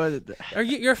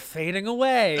 You're fading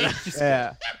away.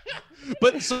 Yeah.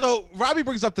 But so Robbie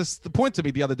brings up the point to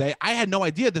me the other day. I had no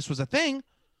idea this was a thing.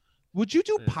 Would you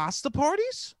do pasta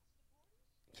parties?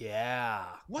 Yeah.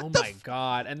 What oh the my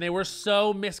God. And they were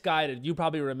so misguided. You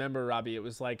probably remember, Robbie. It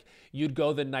was like you'd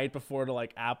go the night before to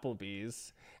like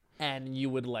Applebee's and you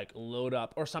would like load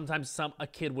up, or sometimes a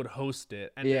kid would host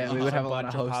it. And Yeah, then we would have a lot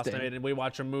bunch of pasta hosting. made and we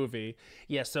watch a movie.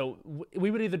 Yeah, so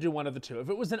we would either do one of the two. If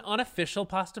it was an unofficial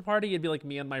pasta party, it'd be like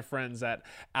me and my friends at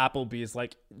Applebee's,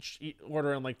 like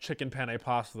ordering like chicken penne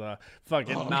pasta.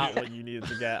 Fucking not what you needed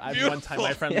to get. One time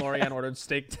my friend Lorianne ordered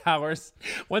steak towers.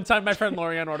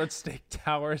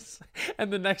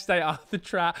 And the next day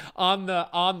on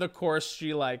the course,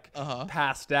 she like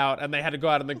passed out, and they had to go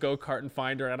out in the go-kart and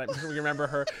find her. And I remember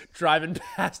her driving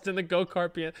past in the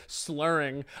go-kart being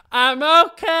slurring, "I'm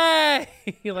okay,"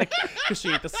 like because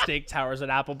she ate the steak towers at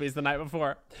Applebee's the night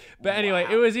before. But anyway,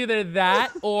 it was either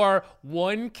that or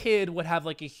one kid would have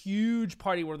like a huge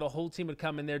party where the whole team would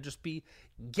come and there'd just be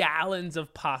gallons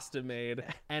of pasta made,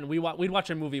 and we'd watch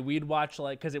a movie. We'd watch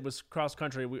like, because it was cross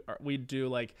country, we'd do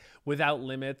like Without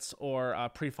Limits or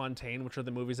Prefontaine, which are the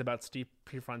movies about Steve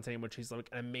Prefontaine, which he's like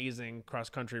an amazing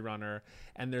cross country runner,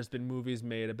 and there's been movies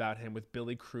made about him with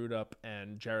Billy Crudup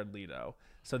and Jared Leto.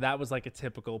 So that was like a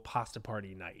typical pasta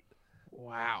party night.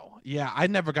 Wow. Yeah, I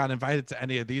never got invited to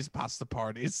any of these pasta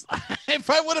parties. If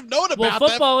I would have known about Well,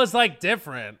 football is like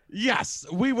different. Yes,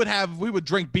 we would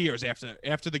drink beers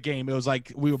after the game. It was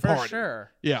like we would For party.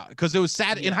 sure. Yeah, because it was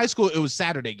in high school. It was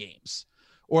Saturday games,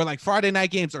 or like Friday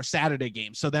night games or Saturday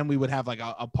games. So then we would have like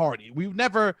a party. We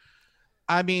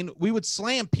would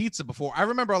slam pizza before. I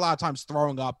remember a lot of times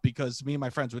throwing up because me and my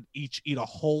friends would each eat a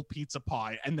whole pizza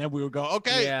pie, and then we would go,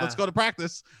 okay, let's go to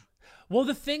practice. Well,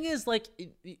 the thing is, like,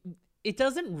 it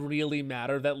doesn't really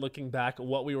matter that looking back,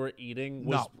 what we were eating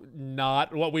was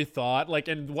not what we thought. Like,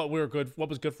 and what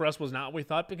was good for us was not what we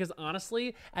thought. Because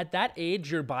honestly, at that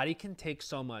age, your body can take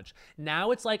so much. Now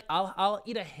it's like I'll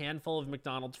eat a handful of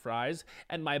McDonald's fries,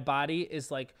 and my body is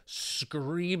like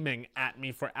screaming at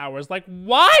me for hours. Like,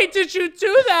 why did you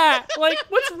do that? Like,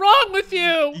 what's wrong with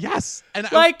you? Yes, and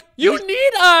like you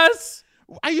need us.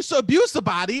 I used to abuse the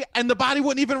body, and the body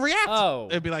wouldn't even react. Oh.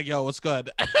 It'd be like, yo, what's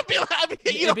good? It'd be like,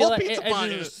 eat a It'd be whole like, pizza pie.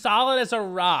 it'd be solid as a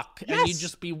rock, and Yes. you'd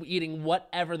just be eating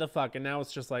whatever the fuck, and now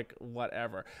it's just like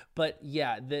whatever. But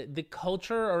yeah, the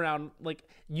culture around, like,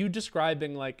 you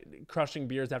describing like crushing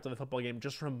beers after the football game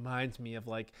just reminds me of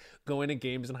like going to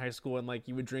games in high school, and like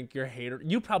you would drink your hater.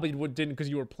 You probably didn't because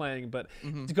you were playing, but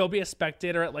to go be a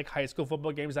spectator at like high school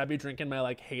football games, I'd be drinking my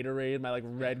like Haterade, my like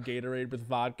red Gatorade with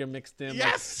vodka mixed in.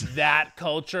 Yes. Like, that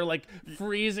culture, like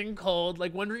freezing cold,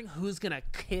 like wondering who's gonna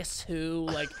kiss who,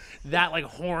 like that, like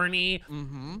horny,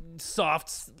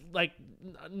 soft, like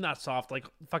not soft, like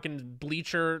fucking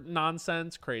bleacher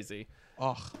nonsense, crazy.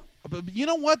 Ugh. But you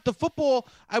know what? The football,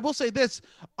 I will say this,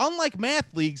 unlike math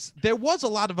leagues, there was a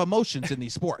lot of emotions in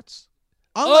these sports.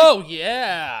 Oh,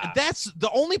 yeah. That's the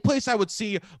only place I would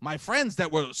see my friends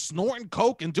that were snorting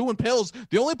coke and doing pills.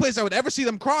 The only place I would ever see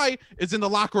them cry is in the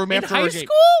locker room In after high a game.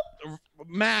 school?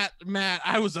 Matt,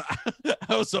 I was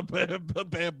a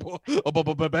bad boy.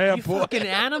 You fucking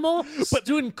animal. But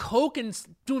doing coke and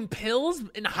doing pills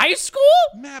in high school?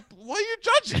 Matt, why are you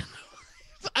judging?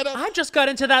 I just got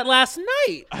into that last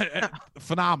night.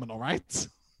 Phenomenal, right?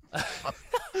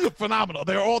 Phenomenal.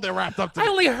 They're wrapped up I together.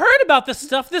 only heard about this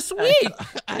stuff this week.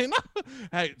 I know.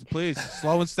 Hey, please,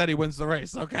 slow and steady wins the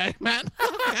race, okay, man?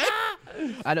 Okay.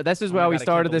 I know this is Oh my why God, we I can't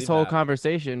started this believe whole that.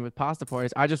 conversation with pasta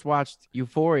parties. I just watched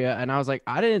Euphoria, and I was like,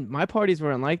 my parties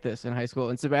weren't like this in high school.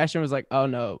 And Sebastian was like, oh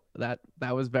no, that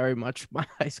was very much my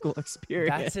high school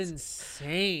experience. That's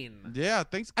insane. Yeah,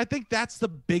 I think that's the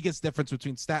biggest difference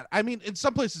between I mean, in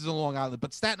some places in Long Island,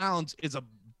 but Staten Island is a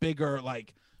bigger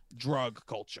like drug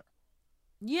culture.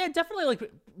 Yeah, definitely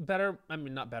like better. I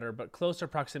mean, not better, but closer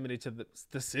proximity to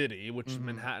the city, which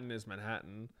Manhattan is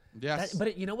Manhattan. Yes.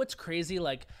 But you know what's crazy?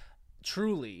 Like,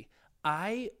 truly,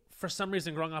 for some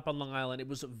reason, growing up on Long Island, it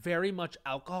was very much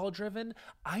alcohol driven.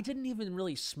 I didn't even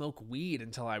really smoke weed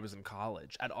until I was in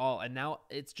college at all. And now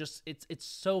it's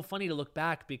so funny to look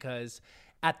back because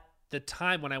at the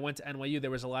time when I went to NYU, there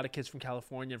was a lot of kids from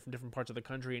California and from different parts of the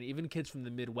country, and even kids from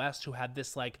the Midwest who had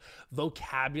this like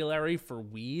vocabulary for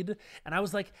weed. And I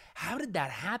was like, how did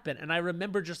that happen? And I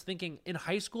remember just thinking in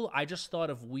high school, I just thought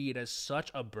of weed as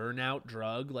such a burnout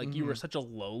drug. Like you were such a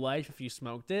lowlife if you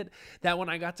smoked it, that when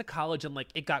I got to college and like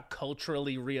it got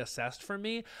culturally reassessed for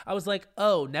me, I was like,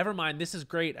 oh, never mind, this is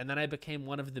great. And then I became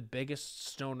one of the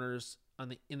biggest stoners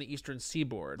in the Eastern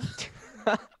Seaboard.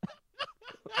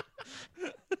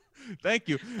 Thank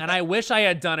you. And I wish I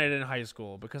had done it in high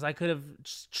school because I could have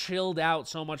just chilled out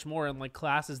so much more in like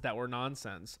classes that were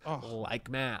nonsense, like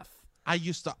math. I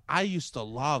used to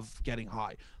love getting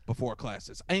high before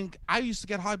classes. And I used to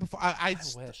get high before I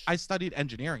studied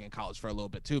engineering in college for a little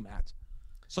bit too, Matt.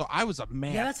 So I was a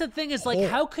man. Yeah, that's the thing is like,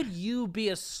 how could you be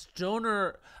a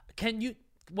stoner?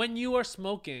 When you are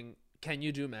smoking, can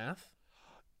you do math?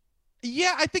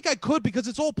 Yeah, I think I could because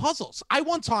it's all puzzles.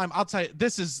 One time, I'll tell you,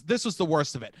 this was the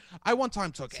worst of it. I one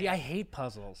time took. See, I hate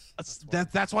puzzles.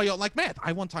 That's why you don't like math.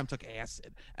 I one time took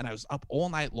acid and I was up all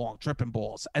night long tripping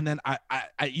balls. And then I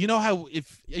you know how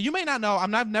if you may not know,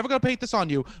 I'm never gonna paint this on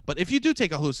you, but if you do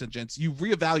take hallucinogens, you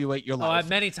reevaluate your life. Oh,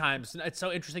 many times. It's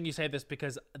so interesting you say this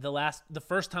because the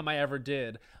first time I ever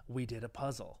did, we did a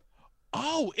puzzle.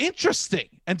 Oh, interesting.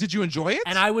 And did you enjoy it?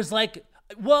 And I was like.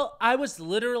 Well, I was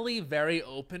literally very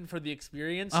open for the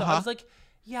experience. So I was like,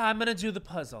 yeah, I'm going to do the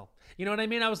puzzle. You know what I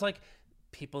mean? I was like,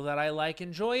 people that I like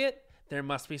enjoy it. There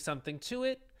must be something to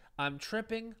it. I'm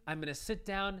tripping. I'm going to sit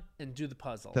down and do the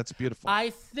puzzle. That's beautiful. I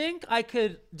think I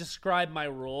could describe my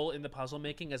role in the puzzle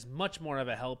making as much more of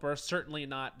a helper, certainly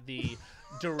not the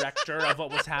director of what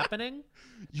was happening,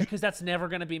 because that's never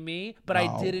going to be me. But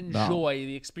I did enjoy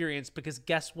the experience because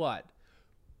guess what?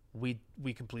 We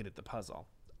completed the puzzle.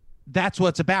 That's what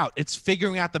it's about. It's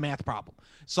figuring out the math problem.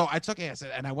 So I took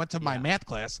acid and I went to my math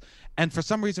class, and for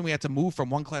some reason we had to move from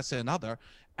one class to another.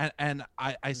 And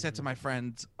I said to my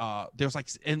friend, there was like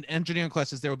in engineering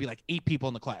classes, there would be like 8 people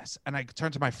in the class. And I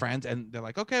turned to my friend and they're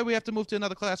like, okay, we have to move to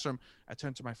another classroom. I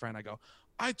turned to my friend. I go,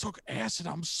 I took acid.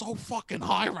 I'm so fucking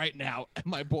high right now. And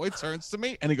my boy turns to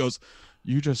me and he goes,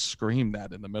 you just screamed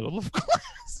that in the middle of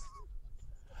class.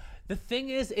 The thing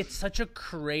is, it's such a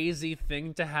crazy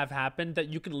thing to have happened that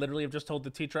you could literally have just told the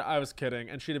teacher, I was kidding.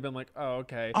 And she'd have been like, oh,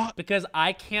 okay. Because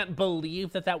I can't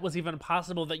believe that was even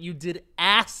possible, that you did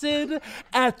acid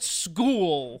at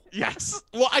school. Yes.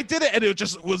 Well, I did it and it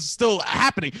just was still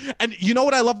happening. And you know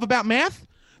what I love about math?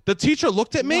 The teacher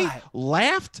looked at me,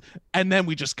 laughed, and then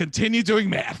we just continued doing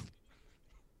math.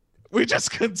 We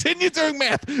just continue doing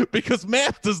math because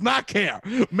math does not care.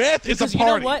 Math is a party. You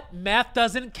know what? Math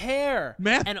doesn't care.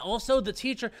 Math. And also the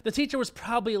teacher was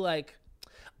probably like,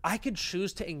 I could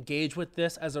choose to engage with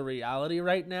this as a reality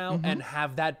right now and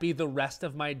have that be the rest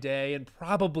of my day and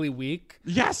probably week.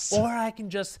 Yes. Or I can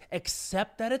just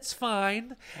accept that it's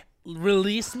fine,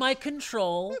 release my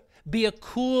control, be a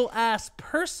cool ass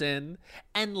person,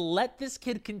 and let this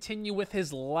kid continue with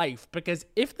his life. Because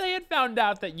if they had found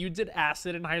out that you did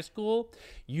acid in high school,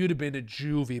 you'd have been a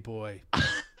juvie boy.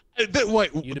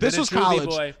 Wait, this was college.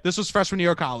 Boy. This was freshman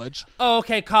year of college. Oh,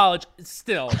 okay, college.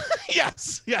 Still.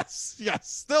 Yes.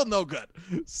 Still no good.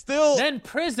 Still. Then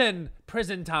prison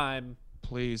time.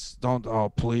 Please don't. Oh,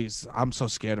 please. I'm so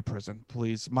scared of prison.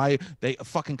 Please. They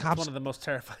fucking cops. It's one of the most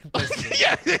terrifying places.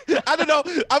 Yeah. I don't know.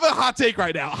 I'm a hot take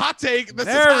right now. Hot take.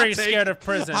 Very scared of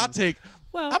prison. Hot take.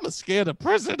 Well, I'm scared of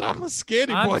prison. I'm a scaredy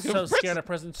boy. I'm so scared of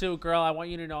prison too, girl. I want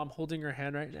you to know I'm holding your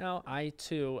hand right now. I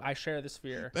share this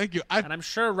fear. Thank you. And I'm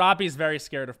sure Robbie's very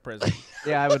scared of prison.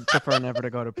 Yeah, I would prefer never to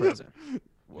go to prison.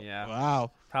 Yeah.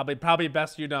 Wow. Probably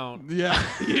best you don't. Yeah.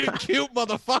 You cute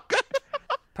motherfucker.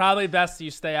 Probably best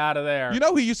you stay out of there. You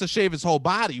know, he used to shave his whole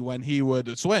body when he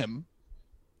would swim.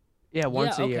 Yeah,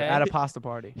 once a year at a pasta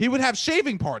party. He would have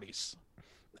shaving parties.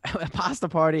 A pasta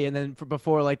party, and then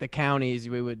before like the counties,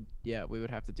 we would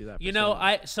have to do that. You know,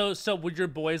 so would your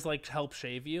boys like help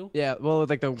shave you? Yeah, well,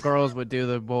 like the girls would do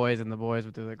the boys, and the boys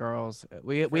would do the girls.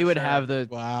 We would have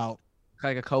the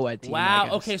like a co-ed team. Wow.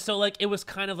 Okay, so like it was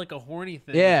kind of like a horny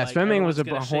thing. Yeah, like, swimming was a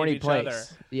horny place. Other.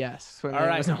 Yes, swimming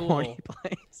was a horny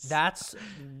place. That's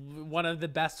one of the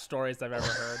best stories I've ever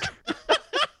heard.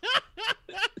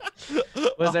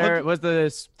 Was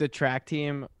the track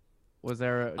team? Was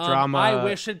there a drama? I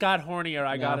wish it got hornier.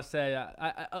 I gotta say,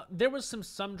 there was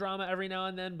some drama every now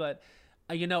and then, but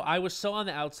I was so on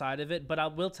the outside of it, but I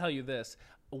will tell you this.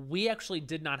 We actually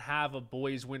did not have a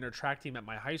boys winter track team at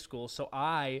my high school, so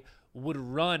I would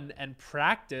run and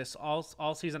practice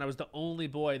all season. I was the only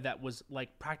boy that was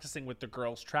like practicing with the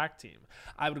girls track team.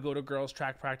 I would go to girls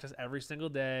track practice every single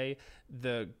day.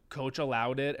 The coach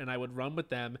allowed it, and I would run with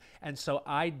them. And so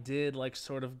I did like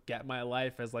sort of get my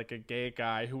life as like a gay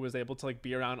guy who was able to like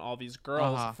be around all these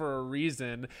girls for a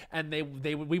reason. And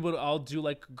we would all do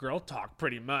like girl talk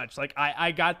pretty much. Like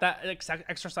I got that,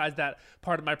 exercised that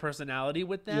part of my personality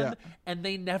with them. And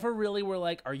they never really were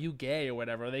like, are you gay or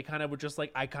whatever? They kind of were just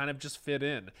like, I kind of just fit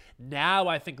in. Now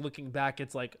I think looking back,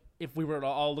 it's like, if we were to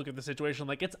all look at the situation,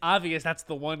 like it's obvious that's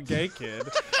the one gay kid.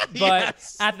 But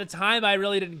at the time I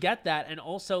really didn't get that. And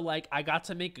also like I got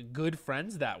to make good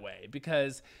friends that way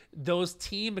because those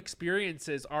team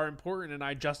experiences are important. And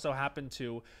I just so happened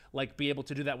to like be able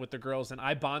to do that with the girls. And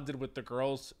I bonded with the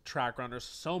girls track runners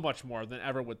so much more than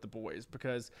ever with the boys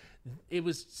because it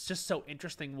was just so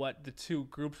interesting what the two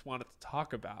groups wanted to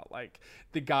talk about. Like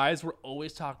the guys were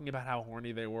always talking about how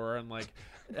horny they were and like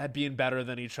being better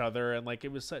than each other. And like,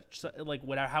 it was such like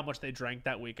whatever, how much they drank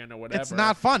that weekend or whatever. It's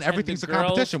not fun. Everything's a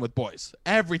competition with boys.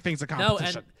 Everything's a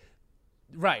competition.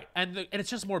 Right. And it's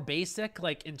just more basic,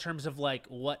 like in terms of like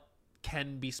what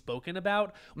can be spoken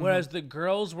about, whereas the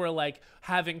girls were like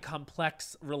having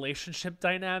complex relationship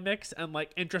dynamics and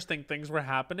like interesting things were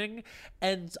happening.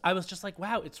 And I was just like,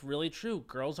 wow, it's really true.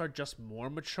 Girls are just more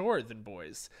mature than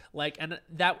boys. Like, and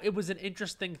that it was an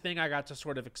interesting thing I got to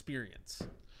sort of experience.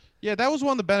 Yeah, that was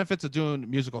one of the benefits of doing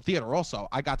musical theater also.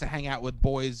 I got to hang out with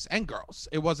boys and girls.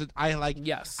 It wasn't, I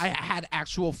had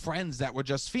actual friends that were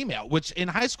just female, which in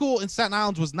high school in Staten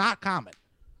Island was not common.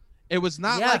 It was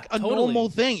not like a normal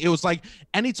thing. It was like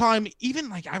anytime, even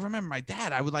like I remember my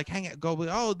dad, I would like hang out, go,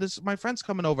 oh, my friend's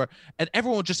coming over, and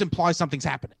everyone would just imply something's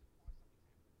happening.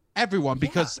 Everyone,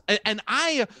 because, and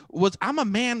I'm a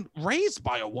man raised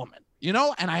by a woman. You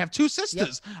know, and I have two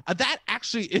sisters. That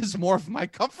actually is more of my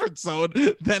comfort zone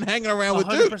than hanging around with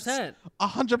dudes.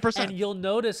 100%. And you'll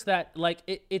notice that,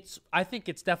 like, I think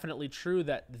it's definitely true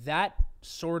that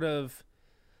sort of,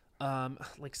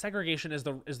 like segregation is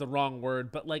the wrong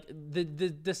word, but like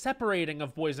the separating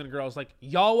of boys and girls, like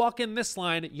y'all walk in this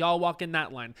line, y'all walk in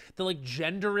that line. The like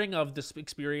gendering of this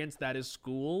experience that is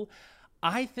school,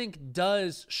 I think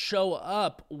does show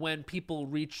up when people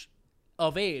reach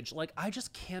of age. Like I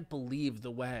just can't believe the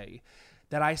way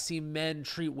that I see men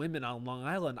treat women on Long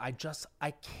Island. I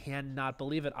cannot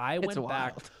believe it.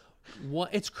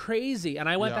 It's crazy. And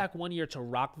I went back one year to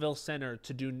Rockville Center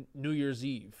to do New Year's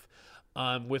Eve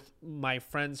with my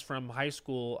friends from high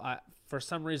school. For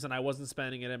some reason, I wasn't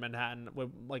spending it in Manhattan.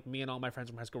 Like me and all my friends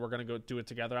from high school were going to go do it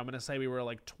together. I'm going to say we were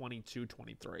like 22,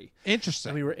 23. Interesting.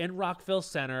 And we were in Rockville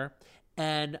Center,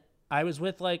 and I was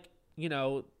with like,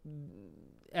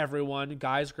 everyone,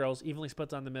 guys, girls, evenly split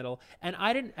down the middle. And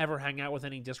I didn't ever hang out with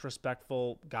any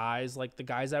disrespectful guys. Like the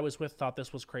guys I was with thought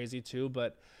this was crazy too.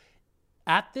 But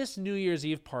at this New Year's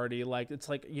Eve party, like it's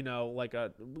like, like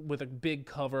with a big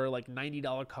cover, like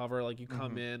 $90 cover, like you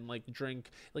come in, like drink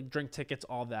tickets,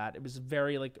 all that. It was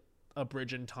very like a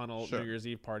bridge and tunnel New Year's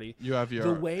Eve party. You have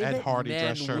your Ed Hardy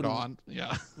dress shirt on.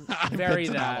 Yeah. I've been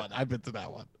to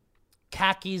that one.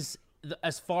 Khakis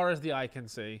as far as the eye can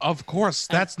see. Of course.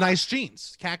 That's nice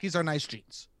jeans. Khakis are nice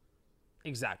jeans.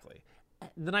 Exactly.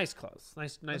 The nice clothes.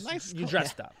 Nice you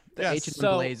dressed up. The H&M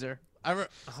blazer.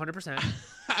 100%.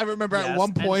 I remember at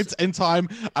one point in time,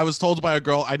 I was told by a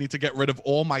girl I need to get rid of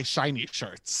all my shiny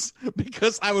shirts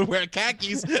because I would wear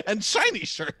khakis and shiny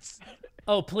shirts.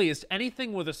 Oh, please.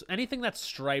 Anything that's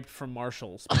striped from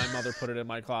Marshalls. My mother put it in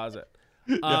my closet.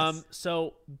 Yes.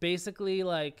 So basically,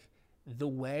 like, the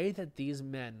way that these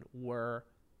men were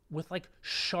with like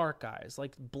shark eyes,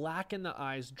 like black in the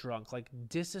eyes, drunk, like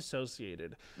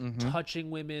disassociated,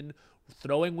 touching women,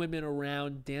 throwing women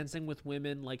around, dancing with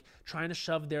women, like trying to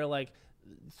shove their like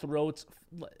throats,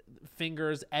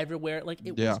 fingers everywhere. Like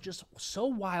it was just so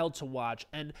wild to watch.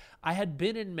 And I had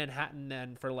been in Manhattan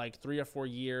then for like 3 or 4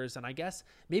 years, and I guess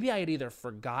maybe I had either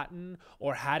forgotten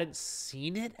or hadn't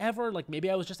seen it ever. Like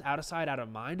maybe I was just out of sight, out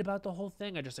of mind about the whole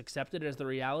thing. I just accepted it as the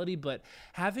reality. But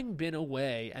having been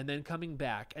away and then coming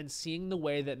back and seeing the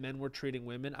way that men were treating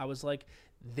women, I was like,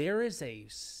 there is a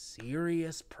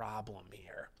serious problem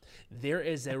here. There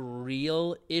is a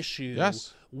real issue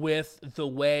with the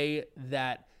way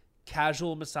that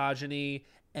casual misogyny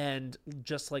and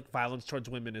just like violence towards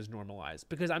women is normalized.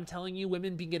 Because I'm telling you,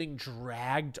 women be getting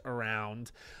dragged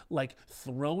around, like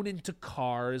thrown into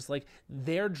cars, like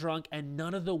they're drunk and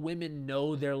none of the women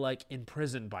know they're like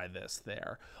imprisoned by this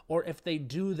there. Or if they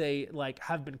do, they like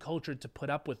have been cultured to put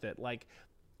up with it. Like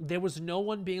there was no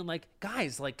one being like,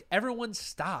 guys, like everyone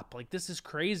stop. Like this is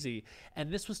crazy.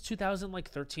 And this was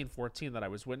 2013, 14 that I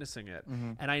was witnessing it.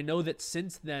 And I know that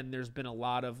since then there's been a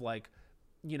lot of like,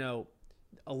 you know,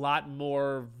 a lot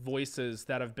more voices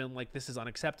that have been like, this is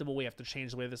unacceptable. We have to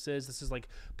change the way this is. This is like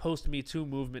post Me Too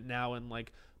movement now, and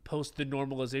like post the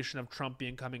normalization of Trump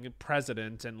becoming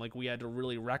president. And like we had to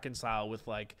really reconcile with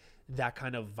like that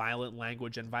kind of violent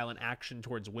language and violent action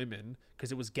towards women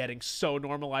because it was getting so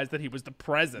normalized that he was the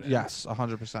president. Yes,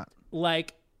 100%.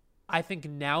 Like, I think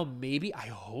now maybe, I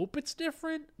hope it's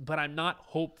different, but I'm not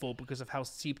hopeful because of how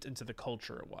seeped into the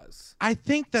culture it was. I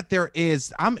think that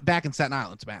I'm back in Staten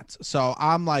Island, Matt. So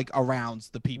I'm like around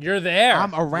the people. You're there.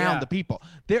 I'm around the people.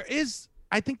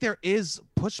 I think there is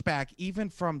pushback even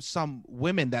from some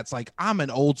women that's like, I'm an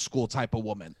old school type of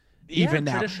woman. Even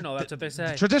now. Traditional, that's what they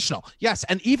say. Traditional, yes.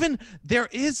 And even there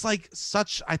is like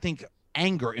such, I think,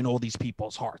 anger in all these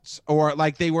people's hearts, or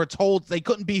like they were told they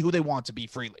couldn't be who they want to be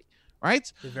freely.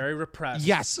 Right? They're very repressed.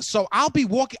 Yes. So I'll be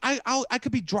walking. I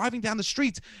could be driving down the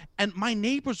streets, and my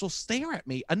neighbors will stare at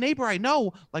me. A neighbor I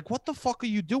know, like, what the fuck are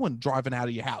you doing driving out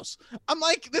of your house? I'm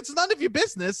like, that's none of your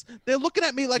business. They're looking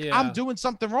at me like I'm doing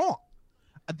something wrong.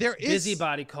 There is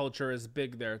busybody culture is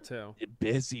big there too.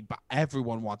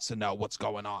 Everyone wants to know what's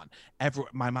going on.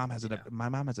 My mom has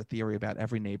a theory about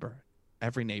every neighbor.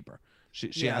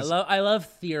 She has. I love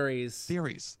theories.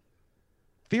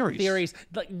 Theories,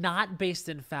 like not based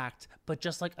in fact, but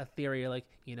just like a theory. Like,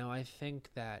 you know, I think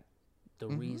that the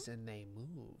reason they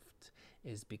moved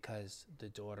is because the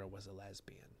daughter was a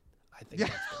lesbian. I think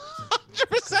that's the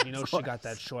reason. 100%. You know, she got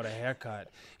that shorter haircut.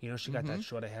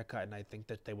 And I think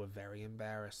that they were very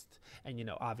embarrassed. And, you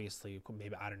know, obviously,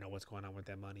 maybe I don't know what's going on with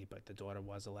their money, but the daughter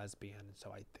was a lesbian,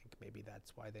 so I think maybe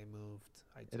that's why they moved.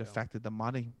 It affected the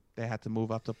money. They had to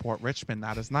move up to Port Richmond.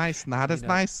 Not as nice.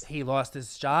 Nice. He lost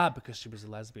his job because she was a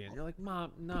lesbian. You're like,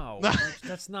 Mom, no,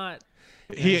 that's not.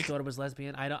 His daughter was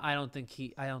lesbian. I don't think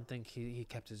he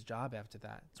kept his job after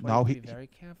that. That's why he be very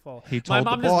careful. My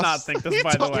mom does not think this,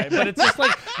 by the way, but it's just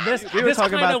like this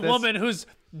kind of woman who's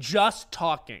just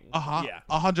talking. Yeah,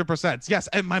 100%. Yes,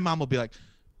 and my mom will be like,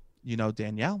 you know,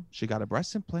 Danielle, she got a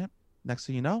breast implant. Next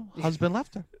thing you know, husband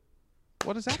left her.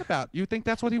 What is that about? You think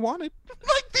that's what he wanted?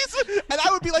 Like this, and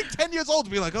I would be like 10 years old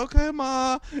to be like, okay,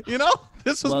 ma, you know,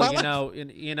 this was my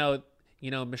life. You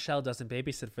know, Michelle doesn't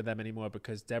babysit for them anymore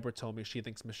because Deborah told me she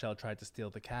thinks Michelle tried to steal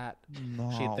the cat.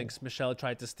 No. She thinks Michelle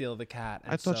tried to steal the cat.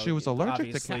 I thought she was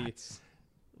allergic to cats.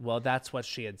 Well, that's what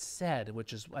she had said,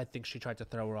 which is I think she tried to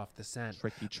throw her off the scent.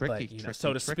 Tricky. But, you know,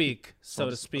 so to speak.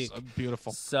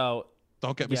 Beautiful. So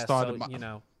don't get me started. So, you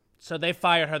know. So they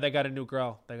fired her. They got a new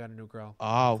girl.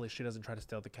 Oh. Hopefully she doesn't try to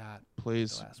steal the cat.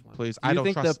 Please. Do you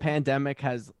think the pandemic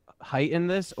has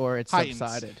heightened this, or it's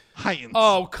subsided? Heightened.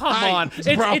 Oh, come on.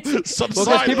 It's subsided.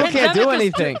 Because people can't do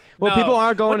anything. People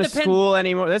aren't going to school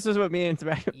anymore. This is what me and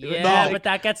but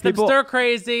that gets them stir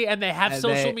crazy, and they have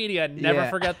social media.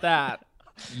 Never forget that.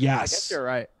 Yes. I guess you're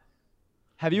right.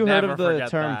 Have you heard of the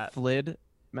term FLID,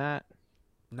 Matt?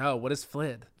 No, what is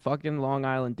FLID? Fucking Long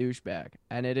Island douchebag.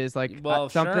 And it is like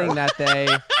something that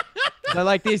they're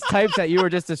like these types that you were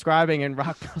just describing in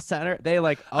Rockville Center. They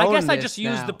like own I guess I this just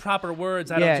now. use the proper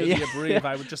words. I don't do the abbrev.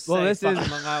 I would just say this is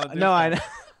Long Island douchebag. No, I know.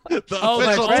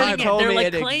 My friend told They're me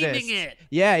like it claiming exists. it.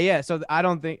 Yeah. So I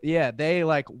don't think. Yeah, they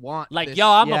like want. Like, this, yo,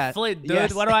 I'm a FLID, dude.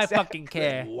 Yes, what do I fucking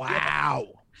care? Wow.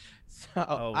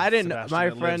 So I didn't know. My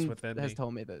friend has me.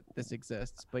 told me that this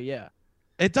exists, but yeah,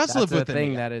 it does live within thing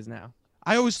me. that is now.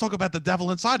 I always talk about the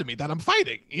devil inside of me that I'm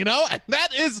fighting, you know, and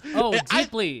that is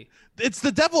deeply. It's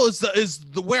the devil is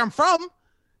the where I'm from.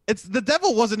 It's the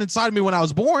devil wasn't inside of me when I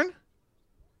was born.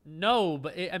 No,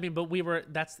 but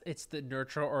it's the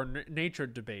nurture or nature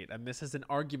debate, and this is an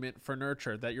argument for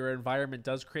nurture, that your environment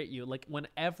does create you. Like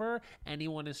whenever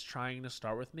anyone is trying to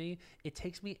start with me, it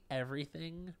takes me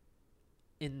everything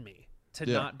in me to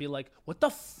not be like, what the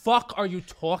fuck are you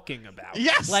talking about?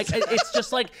 Yes. Like, it's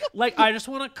just like I just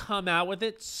want to come out with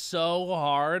it so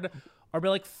hard or be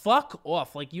like, fuck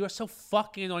off. Like, you are so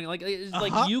fucking annoying. Like, it's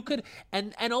like you could,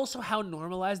 and also how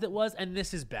normalized it was. And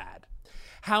this is bad.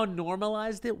 How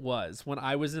normalized it was when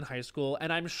I was in high school.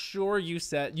 And I'm sure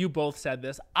you both said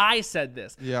this. I said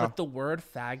this. Yeah. But the word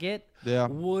faggot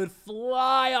would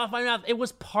fly off my mouth. It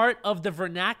was part of the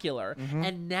vernacular. Mm-hmm.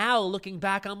 And now looking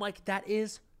back, I'm like, that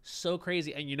is so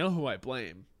crazy. And you know who I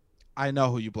blame? I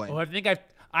know who you blame. Oh, I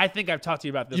think I've talked to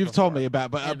you about this. You've told me about,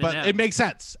 but it makes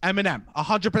sense. Eminem,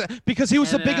 100%, because he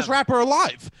was the biggest rapper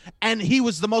alive, and he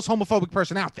was the most homophobic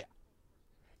person out there.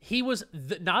 he was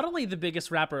not only the biggest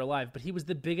rapper alive, but he was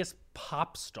the biggest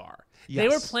pop star. Yes. They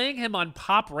were playing him on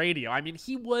pop radio. I mean,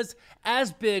 he was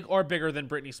as big or bigger than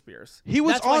Britney Spears. He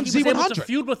was That's why on he was able to Z100.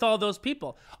 feud with all those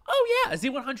people. Oh yeah,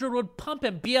 Z100 would pump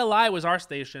him. BLI was our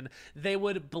station. They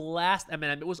would blast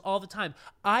Eminem. It was all the time.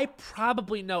 I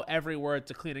probably know every word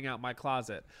to Cleaning Out My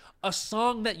Closet, a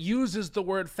song that uses the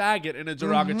word faggot in a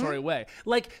derogatory way.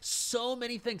 Like so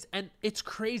many things. And it's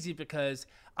crazy because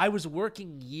I was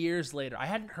working years later. I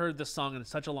hadn't heard this song in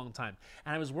such a long time.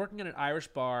 And I was working at an Irish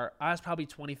bar. I was probably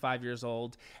 25 years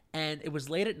old. And it was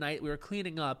late at night. We were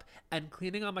cleaning up. And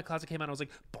Cleaning Out My Closet came out. I was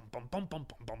like, bum, bum, bum, bum,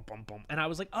 bum, bum, bum, bum. And I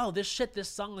was like, oh, this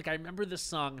song. Like, I remember this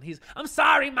song. And he's, I'm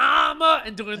sorry, mama.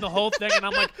 And doing the whole thing. And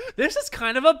I'm like, this is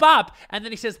kind of a bop. And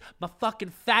then he says, my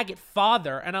fucking faggot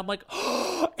father. And I'm like,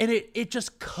 oh. And it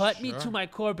just cut me to my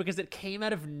core because it came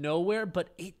out of nowhere. But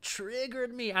it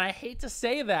triggered me. And I hate to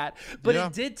say that. But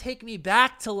it did take me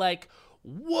back to like,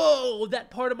 whoa,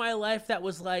 that part of my life that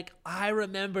was like, I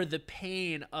remember the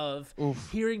pain of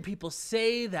hearing people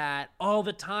say that all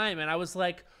the time. And I was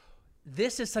like,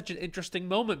 this is such an interesting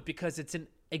moment because it's an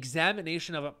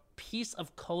examination of a piece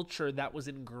of culture that was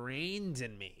ingrained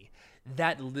in me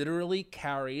that literally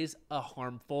carries a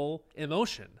harmful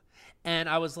emotion. And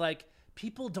I was like,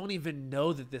 people don't even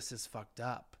know that this is fucked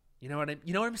up. You know what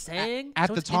I'm saying? At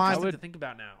so the time, interesting to think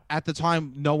about now. At the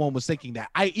time, no one was thinking that.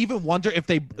 I even wonder if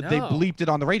they bleeped it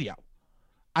on the radio.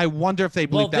 I wonder if they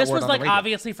bleeped that word on the radio. Well, this was like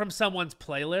obviously from someone's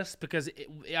playlist because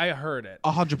I heard it.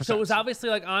 100%. So it was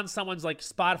obviously like on someone's like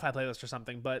Spotify playlist or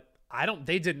something. But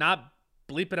they did not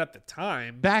bleep it at the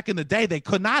time. Back in the day, they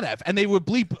could not have, and they would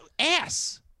bleep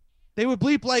ass. They would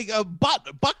bleep like a butt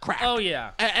crack. Oh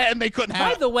yeah, and they couldn't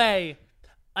have. By the way,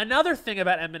 another thing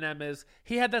about Eminem is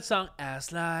he had that song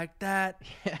 "Ass Like That,"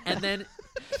 and then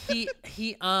he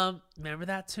remember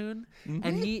that tune? Mm-hmm.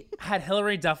 And he had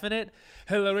Hilary Duff in it.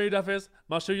 Hilary Duff is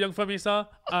 "Much too young for me, sir.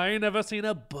 I ain't never seen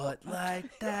a butt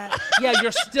like that." Yeah,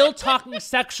 you're still talking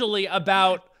sexually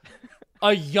about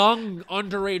a young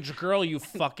underage girl, you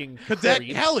fucking Cadet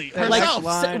creep. Kelly herself.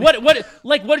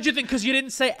 What did you think? Because you didn't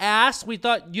say ass, we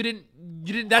thought you didn't.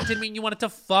 That didn't mean you wanted to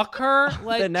fuck her.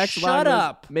 Like, the next shut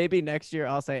up. Maybe next year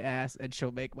I'll say ass and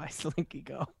she'll make my slinky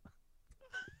go.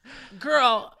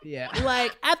 Girl, yeah.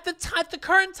 Like at the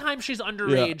current time she's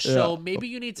underage, so maybe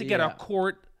you need to get a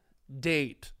court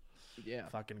date. Yeah,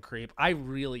 fucking creep. I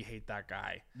really hate that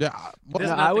guy. Yeah,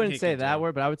 I wouldn't say that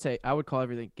word, but I would call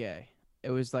everything gay. It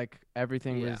was like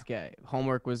everything was gay.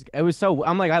 Homework was. It was so.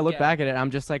 I'm like, I look back at it. I'm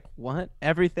just like, what?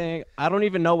 Everything. I don't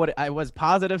even know what it was.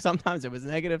 Positive sometimes. It was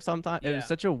negative sometimes. It was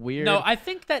such a weird. No, I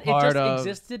think that it just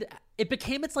existed. It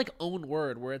became its like own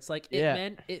word, where it's like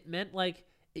it meant like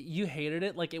you hated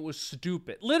it, like it was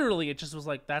stupid. Literally, it just was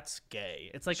like that's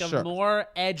gay. It's like a more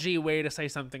edgy way to say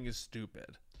something is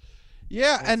stupid.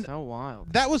 Yeah, that's and so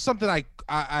wild. That was something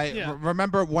I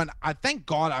remember when thank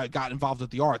God I got involved with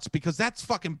the arts because that's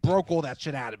fucking broke all that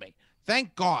shit out of me.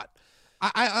 Thank God.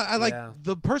 I like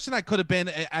the person I could have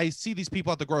been. I see these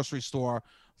people at the grocery store,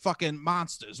 fucking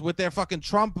monsters with their fucking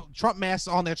Trump masks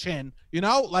on their chin. You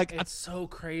know, like it's so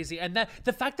crazy, and that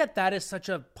the fact that is such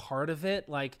a part of it,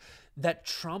 like that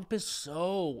Trump is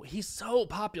he's so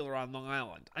popular on Long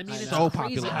Island. I mean, it's so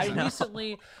crazy. I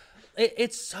recently.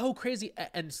 It's so crazy,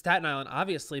 and Staten Island,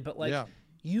 obviously, but like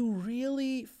you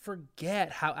really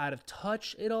forget how out of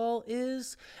touch it all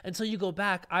is until you go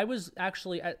back. I was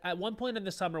actually at one point in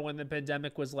the summer when the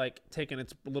pandemic was like taking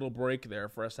its little break there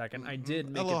for a second. I did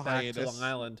make it back to Long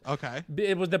Island. Okay,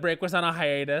 the break was on a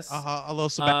hiatus. A little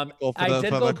sabbatical for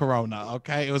the corona.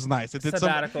 Okay, it was nice. It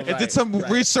did some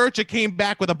research. It came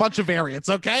back with a bunch of variants.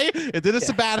 Okay, it did a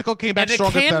sabbatical. Came back and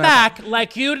stronger. It came back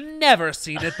like you'd never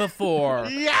seen it before.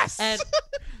 Yes, and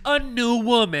a new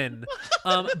woman.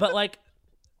 But like.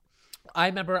 I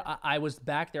remember I was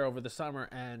back there over the summer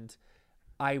and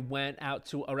I went out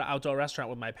to an outdoor restaurant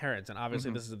with my parents. And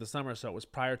obviously this is the summer, so it was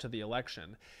prior to the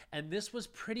election. And this was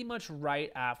pretty much right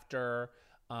after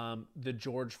the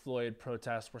George Floyd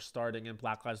protests were starting and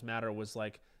Black Lives Matter was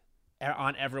like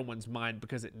on everyone's mind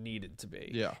because it needed to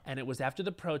be. Yeah. And it was after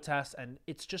the protests. And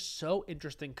it's just so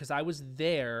interesting because I was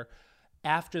there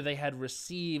after they had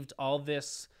received all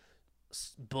this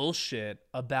bullshit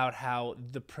about how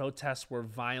the protests were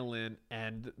violent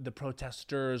and the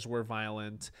protesters were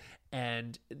violent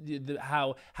and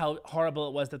how horrible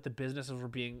it was that the businesses were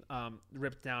being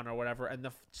ripped down or whatever and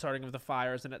the starting of the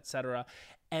fires and etc.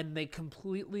 And they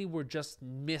completely were just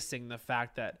missing the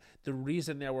fact that the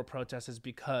reason there were protests is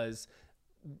because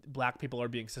Black people are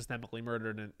being systemically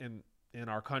murdered in in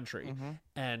our country,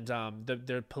 and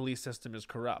the police system is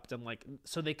corrupt, and like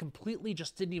so they completely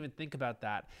just didn't even think about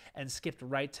that and skipped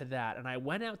right to that. And I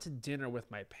went out to dinner with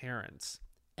my parents,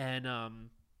 and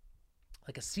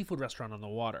like a seafood restaurant on the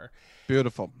water.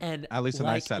 Beautiful. And at least a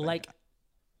nice setting. Like,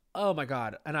 oh my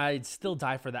God. And I'd still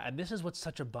die for that. And this is what's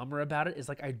such a bummer about it is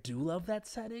like, I do love that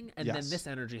setting. And then this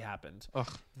energy happened. Ugh.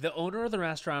 The owner of the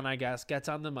restaurant, I guess, gets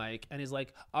on the mic and he's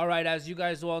like, all right, as you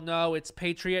guys all know, it's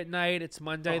Patriot Night. It's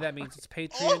Monday. That means it's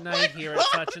Patriot Night here at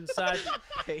such and such.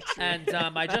 And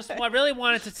I really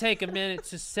wanted to take a minute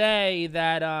to say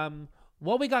that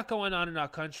what we got going on in our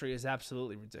country is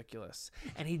absolutely ridiculous.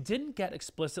 And he didn't get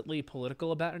explicitly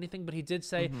political about anything, but he did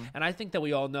say, and I think that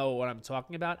we all know what I'm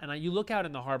talking about, and you look out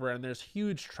in the harbor and there's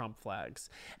huge Trump flags.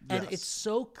 And it's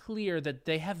so clear that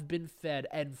they have been fed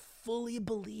and fully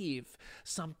believe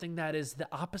something that is the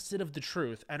opposite of the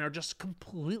truth and are just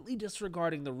completely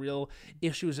disregarding the real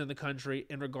issues in the country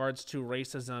in regards to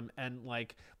racism and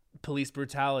like police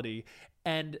brutality.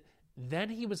 And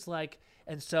then he was like,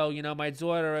 and so, you know, my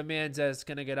daughter Amanda is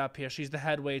going to get up here. She's the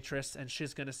head waitress, and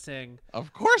she's going to sing.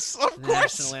 Of course. The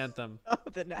national anthem. Oh,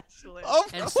 the national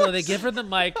anthem. So they give her the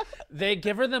mic. They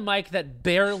give her the mic that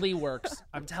barely works.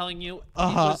 I'm telling you, it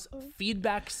was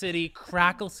Feedback City,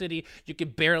 Crackle City. You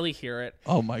could barely hear it.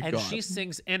 Oh, my God. And she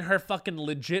sings in her fucking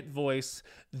legit voice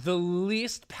the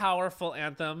least powerful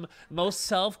anthem, most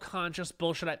self-conscious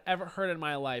bullshit I've ever heard in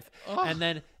my life. And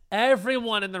then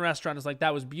everyone in the restaurant is like,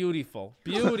 that was beautiful.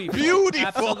 Beautiful.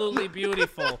 Absolutely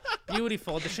beautiful.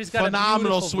 Beautiful. She's got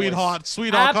phenomenal, a sweetheart. Voice.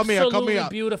 Come here. Absolutely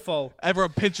beautiful. Ever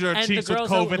pinching her cheeks with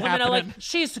COVID happening. Are like,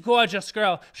 she's a gorgeous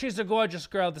girl. She's a gorgeous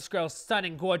girl. This girl's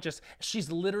stunning, gorgeous.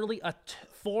 She's literally a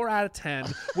 4 out of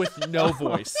 10 with no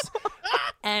voice.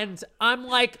 And I'm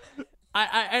like,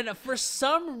 and for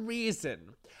some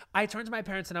reason, I turned to my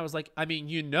parents and I was like, I mean,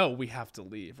 you know, we have to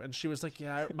leave. And she was like,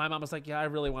 yeah. My mom was like, yeah, I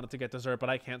really wanted to get dessert, but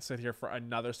I can't sit here for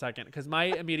another second. Because my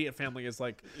immediate family is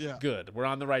like, good. We're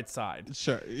on the right side.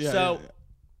 Sure. Yeah. So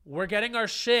we're getting our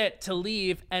shit to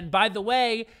leave. And by the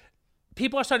way,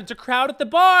 people are starting to crowd at the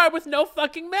bar with no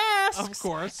fucking masks. Of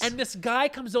course. And this guy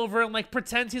comes over and like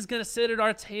pretends he's going to sit at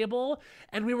our table.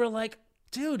 And we were like,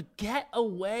 dude, get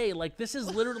away. Like, this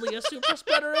is literally a super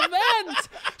spreader event.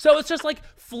 So it's just like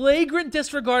flagrant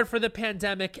disregard for the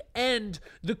pandemic and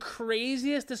the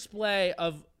craziest display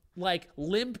of like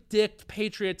limp-dicked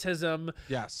patriotism.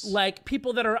 Yes. Like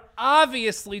people that are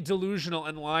obviously delusional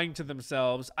and lying to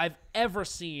themselves I've ever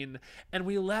seen. And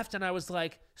we left and I was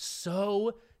like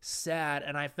so sad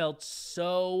and I felt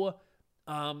so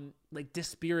like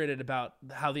dispirited about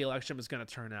how the election was going to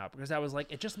turn out, because I was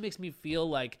like, it just makes me feel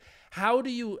like, how do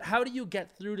you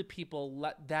get through to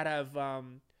people that have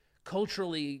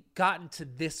culturally gotten to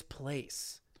this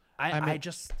place?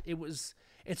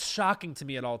 It's shocking to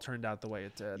me it all turned out the way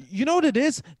it did. You know what it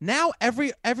is? Now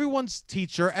everyone's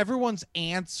teacher, everyone's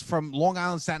aunts from Long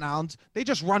Island, Staten Island, they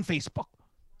just run Facebook.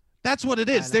 That's what it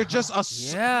is. They're just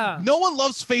no one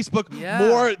loves Facebook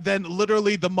more than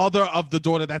literally the mother of the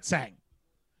daughter that sang.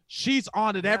 She's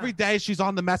on it every day. She's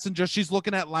on the messenger. She's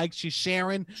looking at likes. She's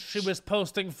sharing. She was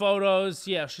posting photos.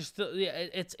 Yeah, she's still. Yeah,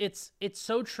 it's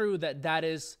so true that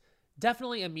is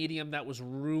definitely a medium that was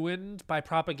ruined by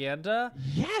propaganda.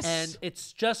 Yes, and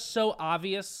it's just so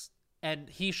obvious. And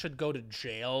he should go to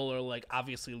jail or like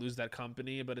obviously lose that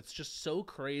company. But it's just so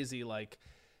crazy. Like,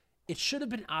 it should have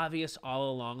been obvious all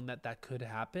along that could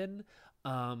happen.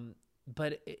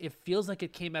 But it feels like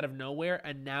it came out of nowhere,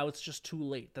 and now it's just too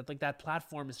late. That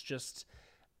platform is just,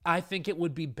 I think it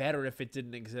would be better if it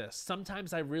didn't exist.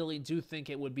 Sometimes I really do think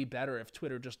it would be better if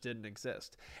Twitter just didn't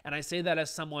exist. And I say that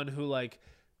as someone who like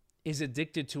is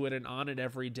addicted to it and on it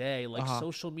every day. Like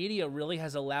social media really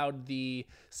has allowed the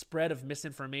spread of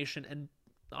misinformation, and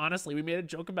honestly, we made a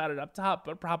joke about it up top,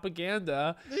 but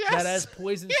propaganda that has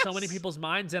poisoned so many people's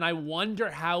minds. And I wonder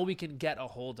how we can get a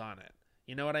hold on it.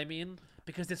 You know what I mean?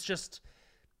 Because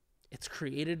it's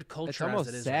created culture. It's almost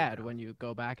as it is sad right when you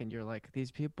go back and you're like,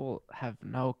 these people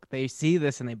they see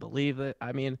this and they believe it.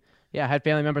 I mean, I had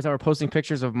family members that were posting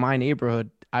pictures of my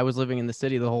neighborhood. I was living in the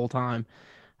city the whole time.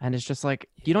 And it's just like,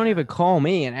 you don't even call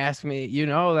me and ask me, you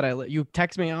know, you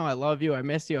text me, oh, I love you. I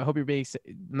miss you. I hope you're being safe.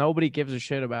 Nobody gives a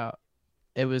shit about.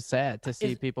 It was sad to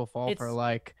see people fall for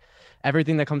like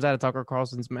everything that comes out of Tucker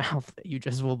Carlson's mouth that you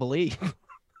just will believe.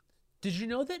 Did you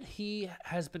know that he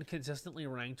has been consistently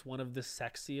ranked one of the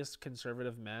sexiest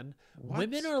conservative men? What?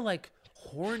 Women are like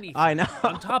horny for I know.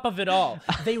 him. On top of it all,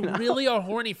 they really are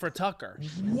horny for Tucker.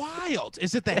 Wild.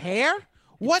 Is it the hair?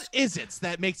 What is it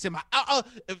that makes him?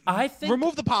 I think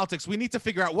remove the politics. We need to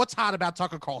figure out what's hot about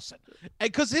Tucker Carlson,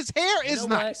 because his hair is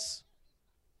nice.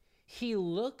 He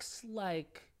looks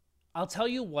like I'll tell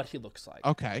you what he looks like.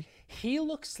 Okay. He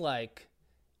looks like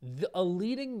a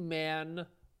leading man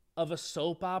of a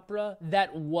soap opera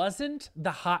that wasn't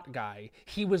the hot guy.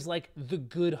 He was like the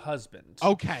good husband.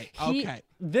 Okay.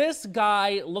 This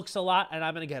guy looks a lot, and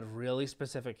I'm going to get really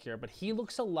specific here, but he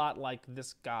looks a lot like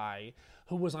this guy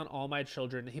who was on All My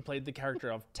Children. He played the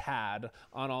character of Tad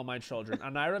on All My Children.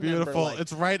 And I remember Beautiful. like,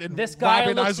 it's right in this guy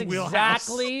Robbie and looks I's wheelhouse.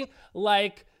 exactly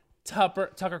like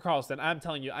Tucker Carlson. I'm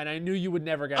telling you, and I knew you would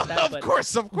never get that. Of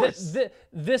course.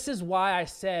 This is why I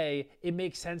say it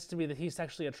makes sense to me that he's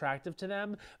sexually attractive to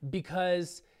them,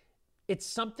 because it's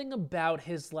something about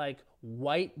his like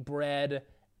white bread,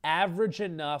 average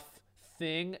enough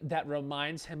thing that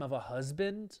reminds them of a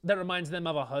husband,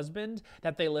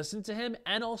 that they listen to him.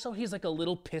 And also he's like a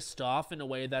little pissed off in a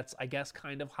way that's, I guess,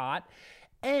 kind of hot.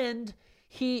 And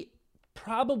he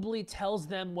probably tells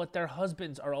them what their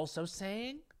husbands are also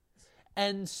saying.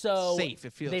 And so safe.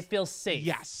 They feel safe.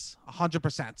 Yes,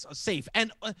 100% safe.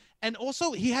 And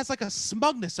also he has like a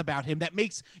smugness about him that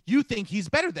makes you think he's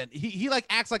better than he like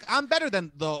acts like I'm better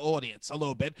than the audience a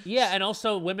little bit. Yeah, and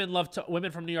also women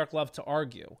from New York love to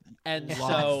argue. And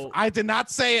so I did not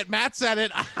say it. Matt said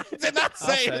it. I did not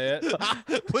say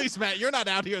it. Please, Matt, you're not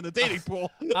out here in the dating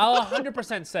pool. I'll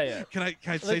 100% say it. Can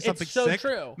I say something it's so sick?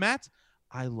 True. Matt,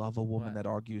 I love a woman that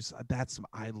argues.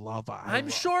 I'm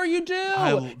sure you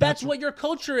do. That's what your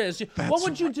culture is. What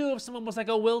would you do if someone was like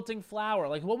a wilting flower?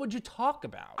 Like, what would you talk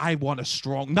about? I want a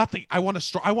strong, nothing. I want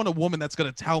a woman that's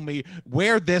going to tell me,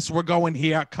 wear this, we're going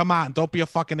here. Come on, don't be a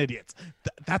fucking idiot.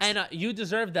 You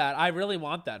deserve that. I really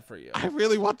want that for you. I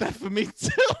really want that for me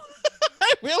too.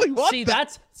 I really want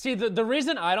that. The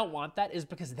reason I don't want that is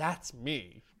because that's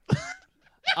me.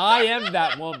 I am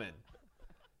that woman.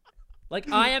 Like,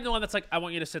 I am the one that's like, I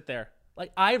want you to sit there.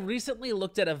 Like, I recently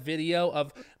looked at a video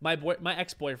of my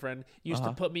ex-boyfriend used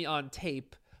to put me on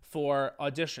tape for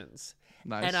auditions.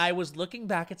 Nice. And I was looking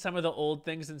back at some of the old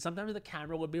things, and sometimes the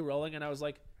camera would be rolling, and I was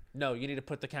like, no, you need to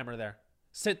put the camera there.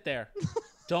 Sit there.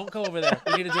 Don't go over there.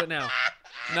 We need to do it now.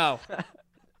 No.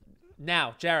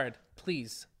 Now, Jared,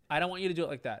 please. I don't want you to do it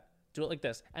like that. Do it like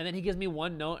this. And then he gives me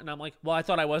one note, and I'm like, well, I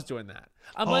thought I was doing that.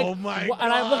 I'm my God.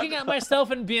 And I'm looking at myself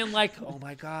and being like, oh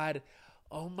my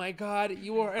God,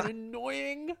 you are an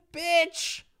annoying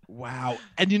bitch. Wow.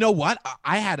 And you know what?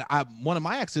 I had one of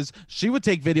my exes, she would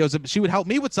take videos, she would help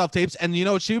me with self-tapes, and you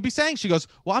know what she would be saying? She goes,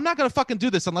 well, I'm not going to fucking do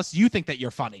this unless you think that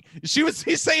you're funny.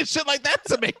 He's saying shit like that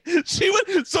to me.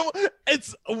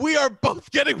 We are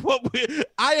both getting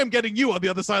I am getting you on the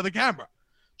other side of the camera.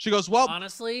 She goes, well,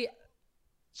 honestly,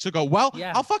 she'll go, well,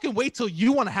 yeah. I'll fucking wait till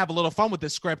you want to have a little fun with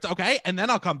this script, okay? And then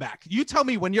I'll come back. You tell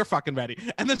me when you're fucking ready.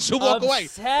 And then she'll walk away.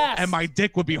 And my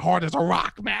dick would be hard as a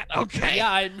rock, Matt, okay?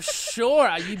 Yeah, I'm sure.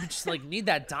 You just like need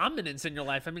that dominance in your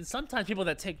life. I mean, sometimes people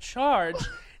that take charge,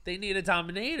 they need a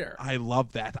dominator. I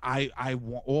love that.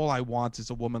 All I want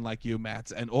is a woman like you, Matt.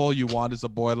 And all you want is a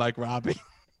boy like Robbie.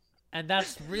 And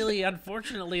that's really,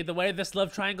 unfortunately, the way this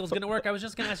love triangle is going to work. I was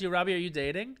just going to ask you, Robbie, are you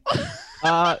dating?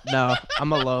 No,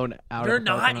 I'm alone. You're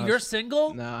not? You're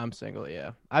single? No, I'm single,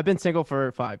 yeah. I've been single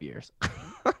for 5 years.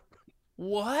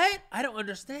 What? I don't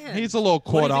understand. He's a little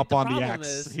caught up on the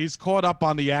ex. He's caught up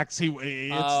on the ex.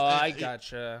 I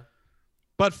gotcha.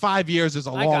 But 5 years is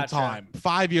a long time.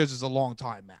 5 years is a long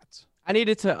time, Matt. I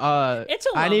needed to, it's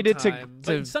a long time,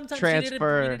 to sometimes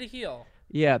transfer. You need to heal.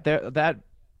 Yeah, that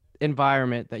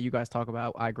environment that you guys talk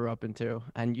about, I grew up into,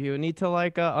 and you need to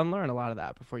like unlearn a lot of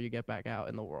that before you get back out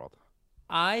in the world.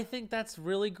 I think that's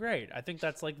really great. I think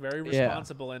that's like very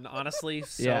responsible and honestly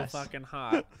so fucking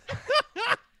hot.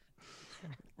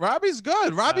 Robbie's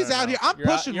good. Robbie's out here. I'm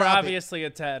pushing you're Robbie. Obviously a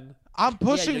 10. I'm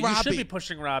pushing Robbie. You should be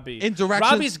pushing Robbie. In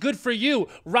directions. Robbie's good for you.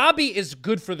 Robbie is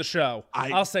good for the show.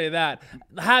 I'll say that.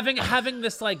 Having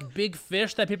this like big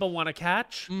fish that people want to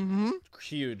catch,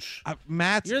 huge.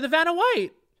 Matt, you're the Vanna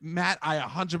White. Matt, I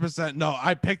 100% no.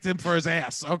 I picked him for his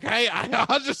ass, okay? I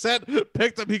 100%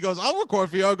 picked him. He goes, I'll record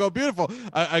for you. I'll go, beautiful.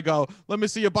 I go, let me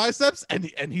see your biceps.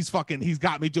 And he's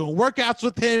got me doing workouts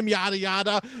with him, yada,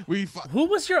 yada. Who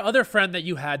was your other friend that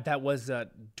you had that was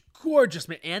gorgeous,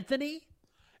 man? Anthony?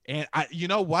 And you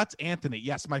know what? Anthony.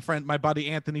 Yes, my friend, my buddy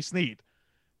Anthony Sneed.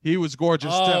 He was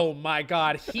gorgeous, too. Oh, my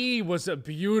God. He was a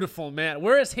beautiful man.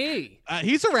 Where is he?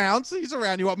 He's around. He's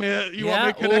around. You want me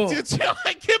to connect you to?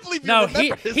 I can't believe you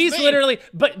remember his he's name. Literally.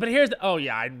 But here's oh,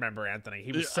 yeah, I remember Anthony.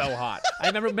 He was so hot.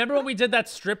 I remember when we did that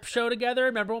strip show together?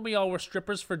 Remember when we all were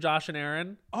strippers for Josh and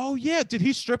Aaron? Oh, yeah. Did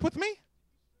he strip with me?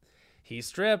 He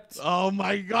stripped. Oh,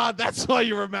 my God. That's why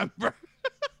you remember.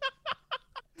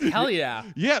 Hell yeah.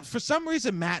 Yeah, for some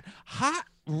reason, Matt,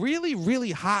 really, really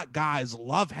hot guys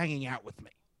love hanging out with me.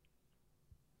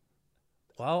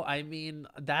 Well, I mean,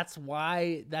 that's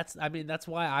why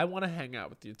I want to hang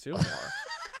out with you too more.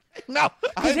 No,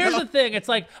 because here's the thing. It's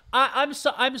like I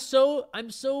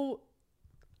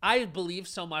believe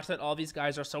so much that all these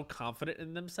guys are so confident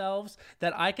in themselves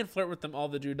that I can flirt with them all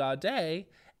the day,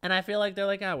 and I feel like they're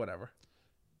like, whatever.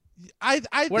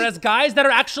 Whereas guys that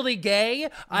are actually gay,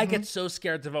 I get so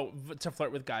scared to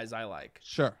flirt with guys I like.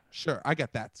 Sure. I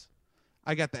get that.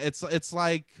 It's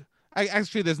like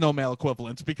actually there's no male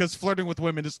equivalent because flirting with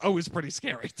women is always pretty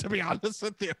scary, to be honest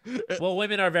with you. Well,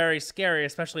 women are very scary,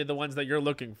 especially the ones that you're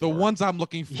looking for. The ones I'm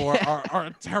looking for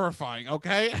are terrifying.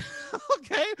 Okay,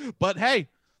 okay, but hey.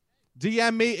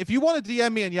 DM me if you want to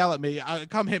DM me and yell at me.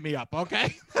 Come hit me up,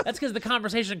 okay? That's because the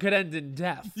conversation could end in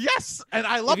death. Yes, and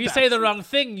I love. If you say the wrong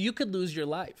thing, you could lose your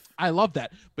life. I love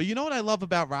that. But you know what I love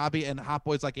about Robbie and hot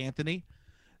boys like Anthony?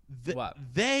 What?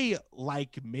 They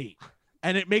like me,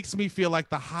 and it makes me feel like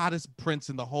the hottest prince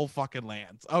in the whole fucking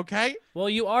land. Okay? Well,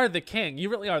 you are the king. You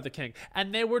really are the king.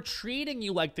 And they were treating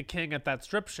you like the king at that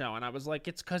strip show, and I was like,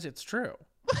 it's because it's true.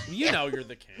 You know you're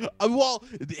the king. Well,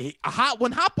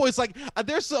 when hot boys like,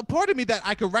 there's a part of me that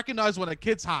I can recognize when a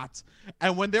kid's hot,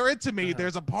 and when they're into me,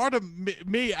 there's a part of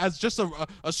me as just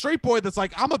a straight boy that's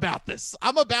like, I'm about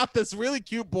this really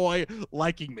cute boy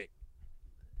liking me.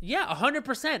 Yeah,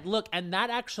 100%. Look, and that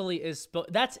actually is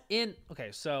that's in. Okay,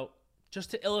 so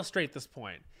just to illustrate this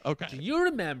point. Okay. Do you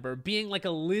remember being like a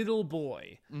little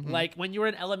boy, like when you were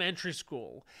in elementary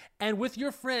school, and with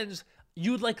your friends?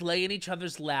 You'd like lay in each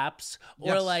other's laps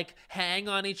or like hang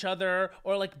on each other,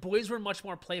 or like boys were much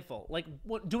more playful, like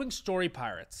doing Story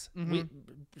Pirates.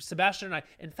 Sebastian and I,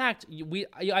 in fact,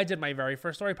 I did my very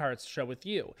first Story Pirates show with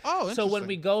you. Oh, interesting. So when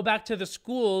we go back to the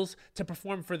schools to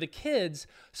perform for the kids,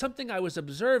 something I was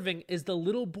observing is the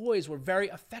little boys were very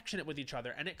affectionate with each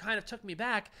other. And it kind of took me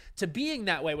back to being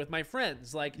that way with my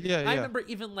friends. Like, I remember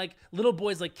even like little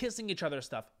boys like kissing each other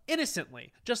stuff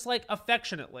innocently, just like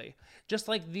affectionately, just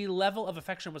like the level of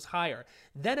affection was higher.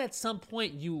 Then at some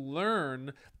point you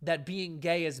learn that being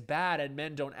gay is bad and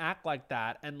men don't act like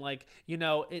that, and like, you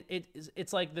know,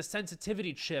 it's like the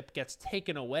sensitivity chip gets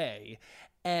taken away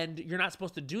and you're not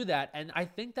supposed to do that. And I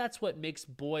think that's what makes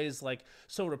boys like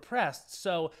so repressed.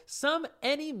 So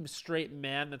any straight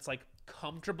man that's like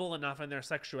comfortable enough in their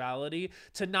sexuality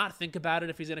to not think about it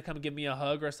if he's gonna come give me a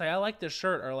hug or say I like this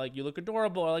shirt or like you look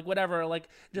adorable or like whatever, or like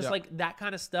just like that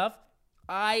kind of stuff,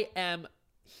 I am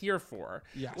here for.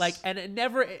 Yes. Like, and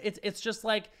it's just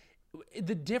like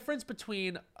the difference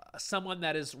between someone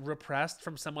that is repressed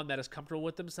from someone that is comfortable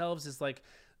with themselves is like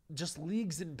just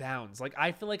leagues and bounds. Like,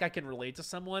 I feel like I can relate to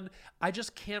someone. I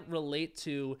just can't relate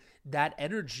to that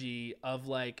energy of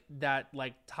like that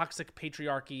like toxic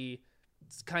patriarchy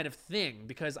kind of thing,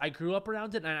 because I grew up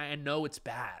around it and I know it's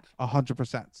bad.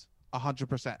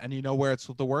 100%. And you know where it's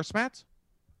the worst, Matt?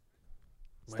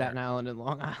 Staten Island and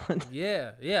Long Island.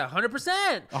 Yeah,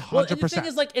 100%. Well, and the thing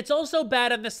is, like, it's also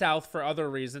bad in the South for other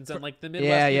reasons, and like the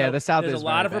Midwest. The South there's is a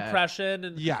lot of bad. repression.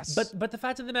 And, yes, but the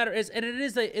fact of the matter is, and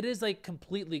it is a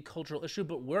completely cultural issue.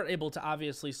 But we're able to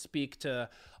obviously speak to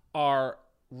our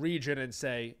region and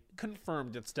say,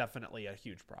 confirmed, it's definitely a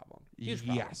huge problem. Huge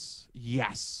problem.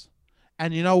 Yes.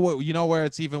 And you know what? You know where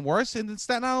it's even worse in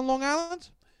Staten Island, Long Island?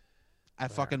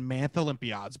 At fucking Math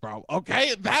Olympiads, bro.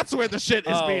 Okay, that's where the shit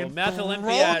is being Math thrown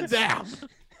Olympiads down.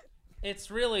 It's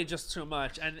really just too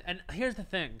much. And here's the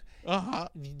thing.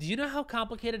 Do you know how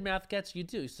complicated math gets? You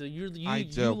do. So you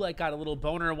like got a little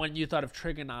boner when you thought of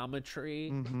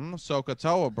trigonometry.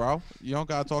 SOHCAHTOA, bro. You don't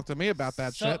gotta talk to me about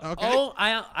that shit. Okay. Oh,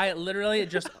 I literally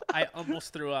I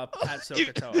almost threw up at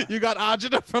SOHCAHTOA. You got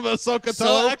agita from a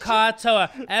SOHCAHTOA.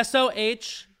 SOHCAHTOA.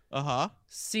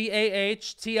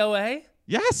 CAHTOA.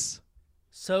 Yes.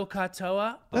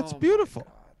 SOHCAHTOA. That's beautiful.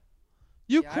 God.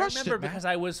 You crushed it, I remember man. because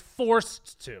I was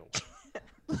forced to.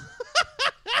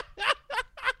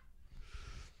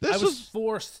 I was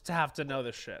forced to have to know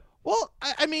this shit. Well,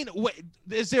 I mean, wait,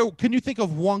 can you think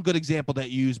of one good example that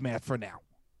you use math for now?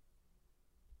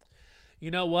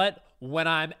 You know what? When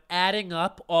I'm adding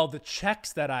up all the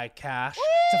checks that I cash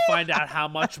to find out how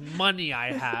much money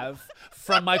I have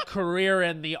from my career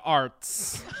in the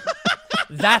arts,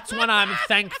 that's when I'm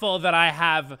thankful that I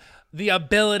have the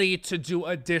ability to do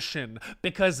addition,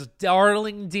 because,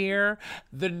 darling dear,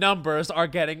 the numbers are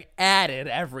getting added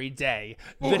every day.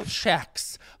 The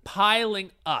checks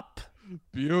piling up.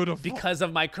 Beautiful. Because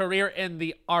of my career in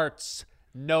the arts,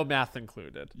 no math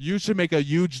included. You should make a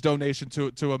huge donation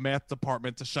to a math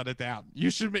department to shut it down. You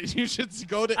should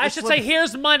go to. I should say,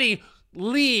 here's money.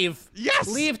 Leave. Yes.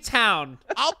 Leave town.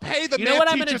 I'll pay the you know what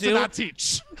I'm teachers gonna do? to not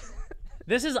teach.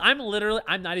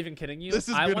 I'm not even kidding you.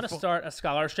 I want to start a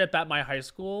scholarship at my high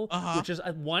school, which is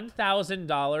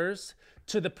 $1,000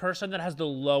 to the person that has the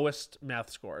lowest math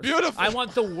scores. Beautiful. I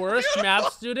want the worst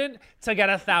math student to get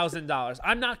 $1,000.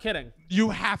 I'm not kidding. You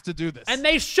have to do this. And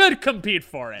they should compete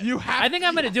for it. I think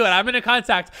I'm going to do it. I'm going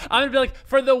to be like,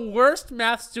 for the worst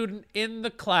math student in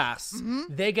the class,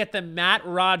 they get the Matt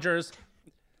Rogers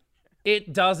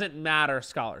It Doesn't Matter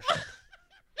scholarship.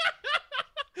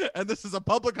 And this is a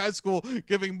public high school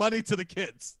giving money to the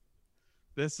kids.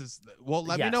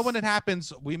 Let me know when it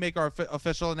happens. We make our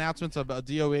official announcements of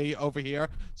DOE over here.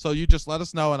 So you just let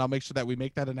us know, and I'll make sure that we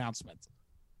make that announcement.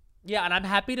 Yeah, and I'm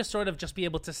happy to sort of just be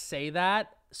able to say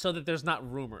that so that there's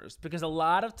not rumors. Because a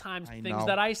lot of times things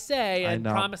that I say and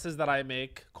promises that I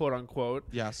make, quote unquote,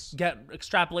 get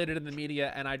extrapolated in the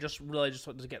media, and I just really just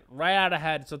want to get right out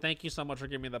ahead. So thank you so much for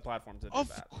giving me the platform to do that.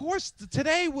 Of course,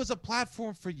 today was a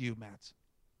platform for you, Matt.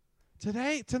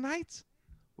 Tonight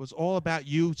was all about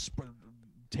you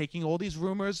taking all these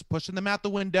rumors, pushing them out the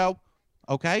window,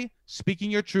 okay? Speaking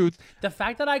your truth. The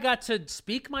fact that I got to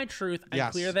speak my truth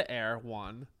and clear the air,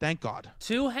 1. Thank God.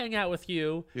 2, hang out with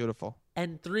you. Beautiful.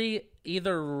 And 3,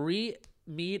 either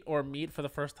meet for the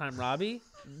first time Robbie.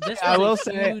 This I will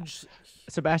say,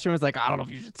 Sebastian was like, I don't know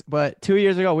if you should, but 2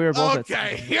 years ago we were both we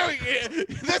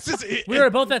were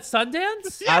both at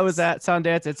Sundance? Yes. I was at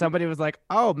Sundance, and somebody was like,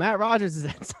 oh, Matt Rogers is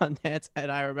at Sundance,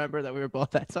 and I remember that we were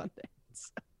both at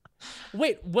Sundance.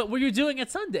 Wait, what were you doing at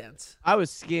Sundance? I was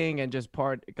skiing and just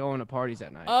going to parties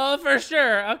at night. Oh, for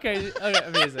sure. Okay,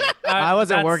 amazing. I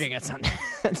wasn't working at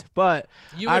Sundance, but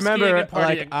I remember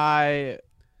I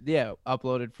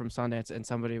uploaded from Sundance, and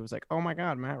somebody was like, oh my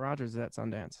God, Matt Rogers is at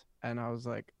Sundance. And I was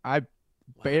like, I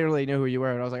barely knew who you were.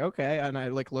 And I was like, okay. And I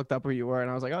looked up who you were, and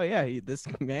I was like, oh yeah, this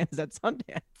man is at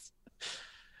Sundance.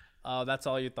 Oh, that's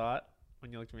all you thought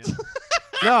when you looked at me?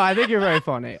 No, I think you're very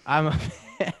funny. I'm a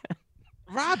fan.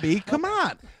 Robbie, come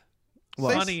on.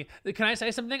 Funny. Can I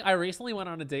say something? I recently went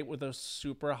on a date with a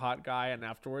super hot guy, and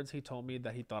afterwards he told me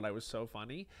that he thought I was so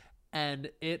funny. And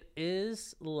it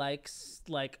is like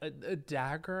a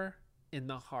dagger in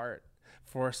the heart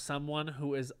for someone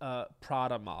who is a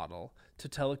Prada model to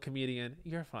tell a comedian,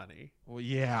 you're funny. Well,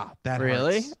 yeah, that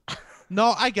really hurts.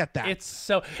 No, I get that.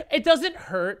 It doesn't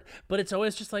hurt, but it's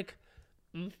always just like,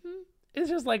 it's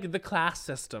just like the class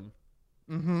system.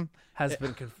 Has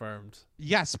been confirmed.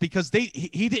 Yes, because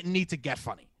he didn't need to get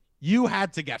funny. You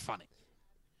had to get funny.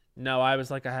 No, I was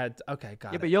like, got it.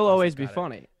 Yeah, but you'll always be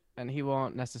funny, and he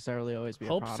won't necessarily always be a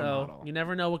Prada model. You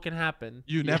never know what can happen.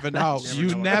 You never know.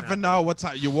 You never know what's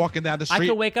up. You're walking down the street. I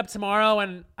could wake up tomorrow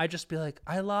and I just be like,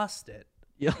 I lost it.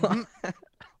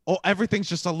 Oh, everything's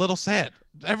just a little sad.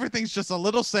 Everything's just a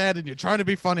little sad, and you're trying to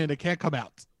be funny, and it can't come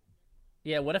out.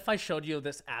 Yeah, what if I showed you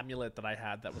this amulet that I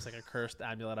had that was like a cursed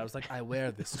amulet? I was like, I wear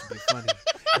this to be funny.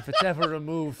 If it's ever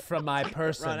removed from my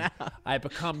person, I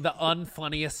become the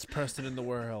unfunniest person in the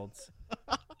world.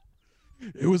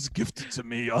 It was gifted to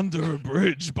me under a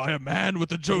bridge by a man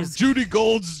with a Judy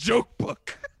Gold's joke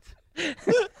book. It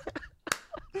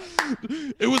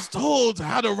was told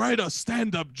how to write a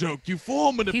stand-up joke. You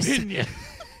form an opinion.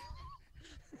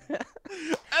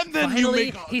 And then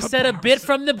finally, he said a bit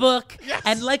from the book,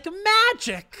 and like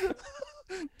magic,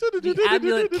 the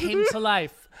amulet came to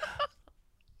life.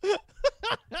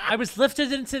 I was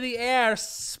lifted into the air,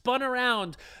 spun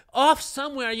around. Off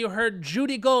somewhere, you heard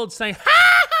Judy Gold saying,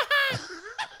 ha, ha,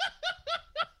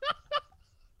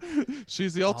 ha.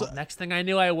 She's the ultimate. Next thing I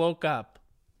knew, I woke up.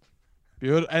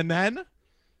 Beautiful. And then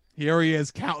here he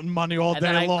is counting money all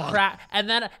day long. And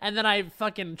then I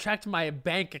fucking checked my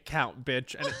bank account,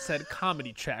 bitch, and it said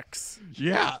comedy checks.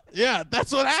 Yeah,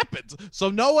 that's what happens. So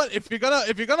know what? If you're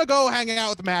gonna go hang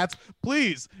out with Matt,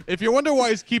 please. If you wonder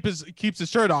why he keeps his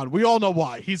shirt on, we all know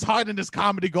why. He's hiding his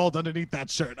comedy gold underneath that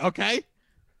shirt. Okay.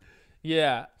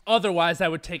 Yeah. Otherwise, I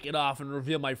would take it off and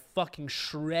reveal my fucking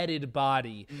shredded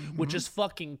body, which is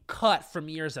fucking cut from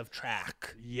years of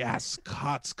track. Yes,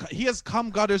 cuts. He has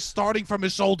cum gutters starting from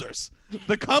his shoulders.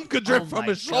 The cum could drip from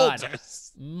his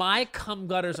shoulders. My cum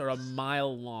gutters are a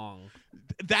mile long.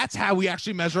 That's how we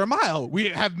actually measure a mile. We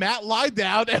have Matt lie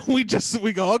down and we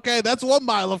go, okay, that's 1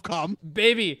 mile of cum.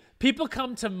 Baby, people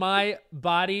come to my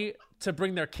body to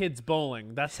bring their kids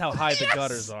bowling. That's how high the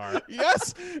gutters are.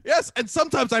 Yes. And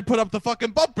sometimes I put up the fucking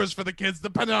bumpers for the kids,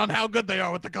 depending on how good they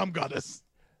are with the cum gutters.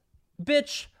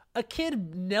 Bitch, a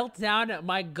kid knelt down at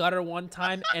my gutter one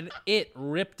time and it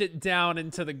ripped it down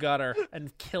into the gutter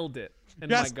and killed it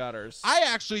in my gutters. I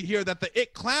actually hear that the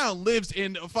It Clown lives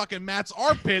in fucking Matt's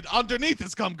armpit underneath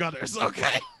his cum gutters,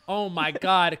 okay? Oh my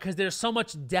God, because there's so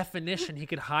much definition he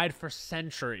could hide for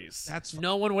centuries.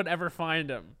 No one would ever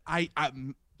find him.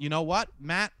 You know what,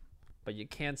 Matt? But you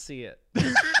can't see it.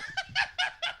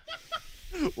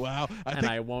 Wow.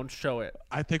 I won't show it.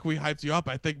 I think we hyped you up.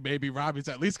 I think maybe Robbie's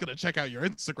at least gonna check out your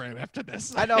Instagram after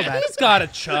this. I know that. He's got a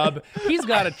chub. He's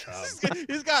got a chub.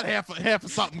 He's got half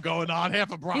of something going on,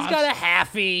 half a bra. He's got a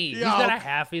halfie. He's got a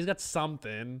halfie. He's got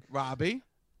something. Robbie.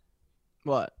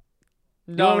 What?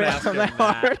 No, I'm not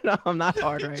hard. No, I'm not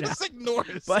hard right He now. just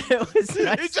ignores. But it was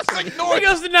nice. He just ignores. He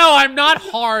goes, no, I'm not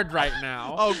hard right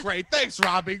now. Oh, great. Thanks,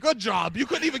 Robbie. Good job. You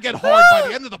couldn't even get hard by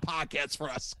the end of the podcast for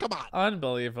us. Come on.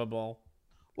 Unbelievable.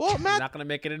 Well, He's Matt. not going to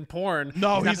make it in porn.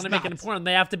 No, he's not going to make it in porn.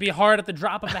 They have to be hard at the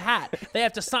drop of a hat. They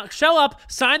have to show up,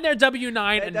 sign their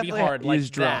W-9, and be hard like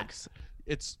drugs.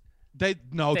 It's they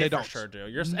don't. For sure do.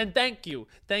 And thank you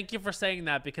for saying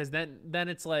that, because then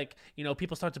it's like, you know,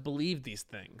 people start to believe these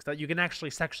things, that you can actually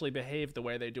sexually behave the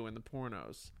way they do in the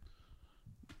pornos.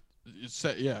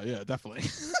 Yeah, definitely.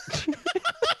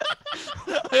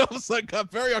 I all of a sudden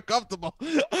got very uncomfortable.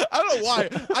 I don't know why.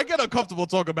 I get uncomfortable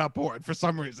talking about porn for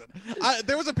some reason.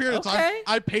 There was a period of time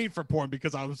I paid for porn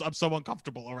because I'm so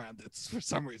uncomfortable around it for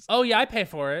some reason. Oh yeah, I pay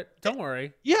for it. Don't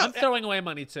worry. Yeah, I'm throwing away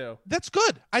money too. That's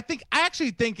good. I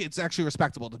actually think it's actually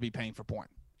respectable to be paying for porn.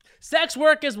 Sex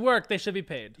work is work. They should be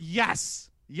paid. Yes,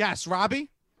 Robbie.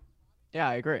 Yeah,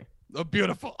 I agree. Oh,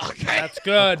 beautiful. Okay, that's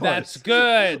good. That's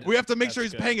good. We have to make sure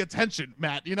he's paying attention,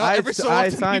 Matt. You know, I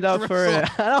signed up for it.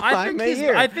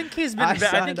 I think he's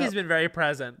been very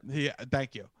present. Yeah,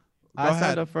 thank you. I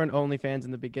signed up for an OnlyFans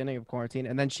in the beginning of quarantine,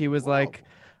 and then she was like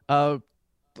a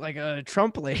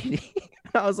Trump lady.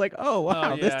 I was like, oh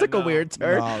wow, this took a weird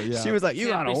turn. No, yeah. She was like, you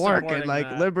gotta work and like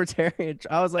that. Libertarian.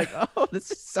 I was like, oh,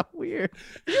 this is so weird.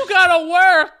 You gotta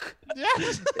work.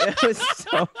 Yes. It was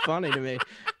so funny to me,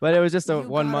 but it was just a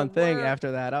 1 month thing.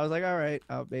 After that, I was like, all right,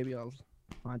 maybe I'll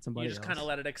find somebody. You just kind of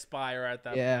let it expire at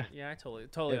that point. Yeah, I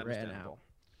totally understand.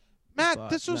 Matt,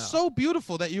 this was so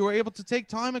beautiful that you were able to take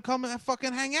time and come and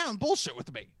fucking hang out and bullshit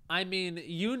with me. I mean,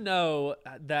 you know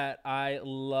that I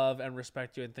love and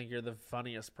respect you and think you're the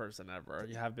funniest person ever.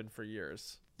 You have been for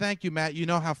years. Thank you, Matt. You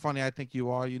know how funny I think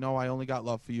you are. You know I only got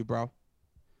love for you, bro.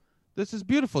 This is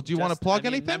beautiful. Do you want to plug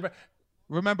anything?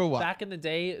 Remember what? Back in the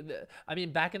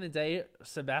day,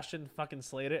 Sebastian fucking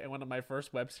slayed it in one of my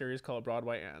first web series called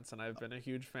Broadway Ants, and I've been a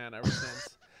huge fan ever since.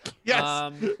 Yes,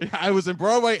 I was in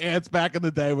Broadway Ants back in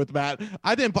the day with Matt.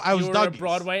 I was Dougie's.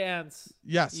 Broadway Ants.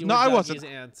 Yes, no, I wasn't.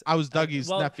 Ants. I was Dougie's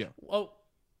nephew. Oh,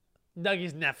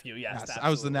 Dougie's nephew. Yes,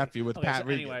 I was the nephew with Pat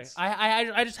Regan. Anyway,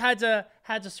 I just had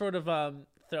to sort of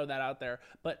throw that out there.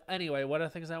 But anyway, one of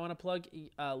the things I want to plug,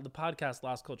 the podcast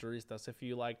Las Culturistas. If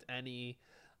you liked any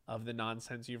of the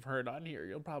nonsense you've heard on here,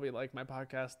 you'll probably like my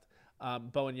podcast.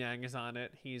 Bowen Yang is on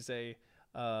it. He's a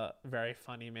very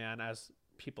funny man, as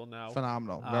people know.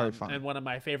 Phenomenal. Very funny. And one of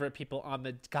my favorite people on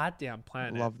the goddamn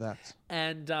planet. Love that.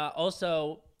 And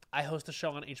also, I host a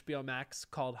show on HBO Max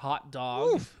called Hot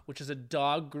Dog, which is a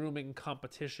dog grooming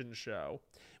competition show,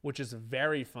 which is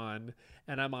very fun.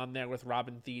 And I'm on there with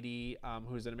Robin Thede,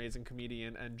 who's an amazing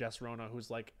comedian, and Jess Rona,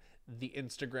 who's like the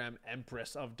Instagram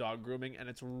empress of dog grooming. And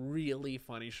it's a really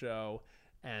funny show.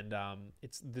 And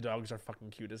the dogs are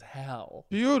fucking cute as hell.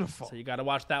 Beautiful. So you got to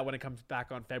watch that when it comes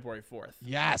back on February 4th.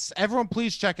 Yes, everyone,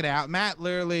 please check it out. Matt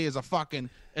literally is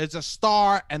a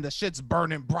star, and the shit's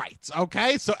burning bright.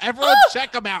 Okay, so everyone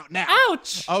check him out now.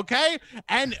 Ouch. Okay,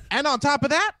 and on top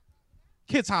of that,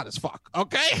 kid's hot as fuck.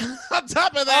 Okay, on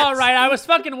top of that. All right, I was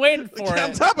fucking waiting for it.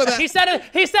 On top of that, he said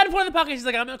it before the podcast. He's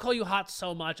like, I'm gonna call you hot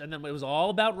so much, and then it was all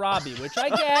about Robbie, which I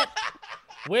get.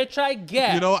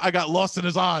 You know, I got lost in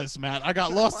his eyes, Matt. I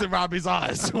got lost in Robbie's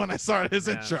eyes when I started his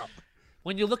intro.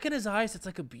 When you look in his eyes, it's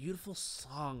like a beautiful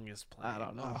song is playing. I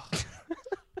don't know.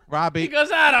 Robbie. He goes,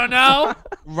 I don't know.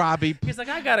 Robbie. He's like,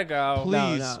 I gotta go.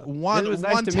 Please,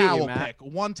 one towel pick.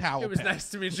 One towel pick. It was nice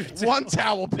to meet you too. One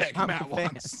towel pick, Matt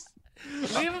wants.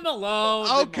 Leave him alone.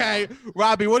 Okay.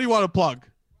 Robbie, what do you want to plug?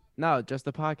 No, just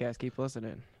the podcast. Keep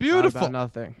listening. Beautiful. About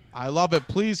nothing. I love it.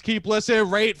 Please keep listening.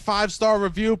 Rate 5-star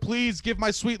review. Please give my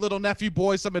sweet little nephew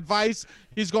boy some advice.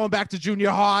 He's going back to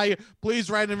junior high. Please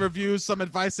write in reviews some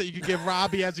advice that you can give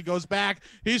Robbie as he goes back.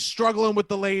 He's struggling with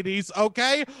the ladies.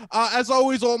 Okay. As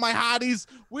always, all my hotties,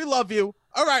 we love you.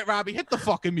 All right, Robbie, hit the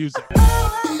fucking music.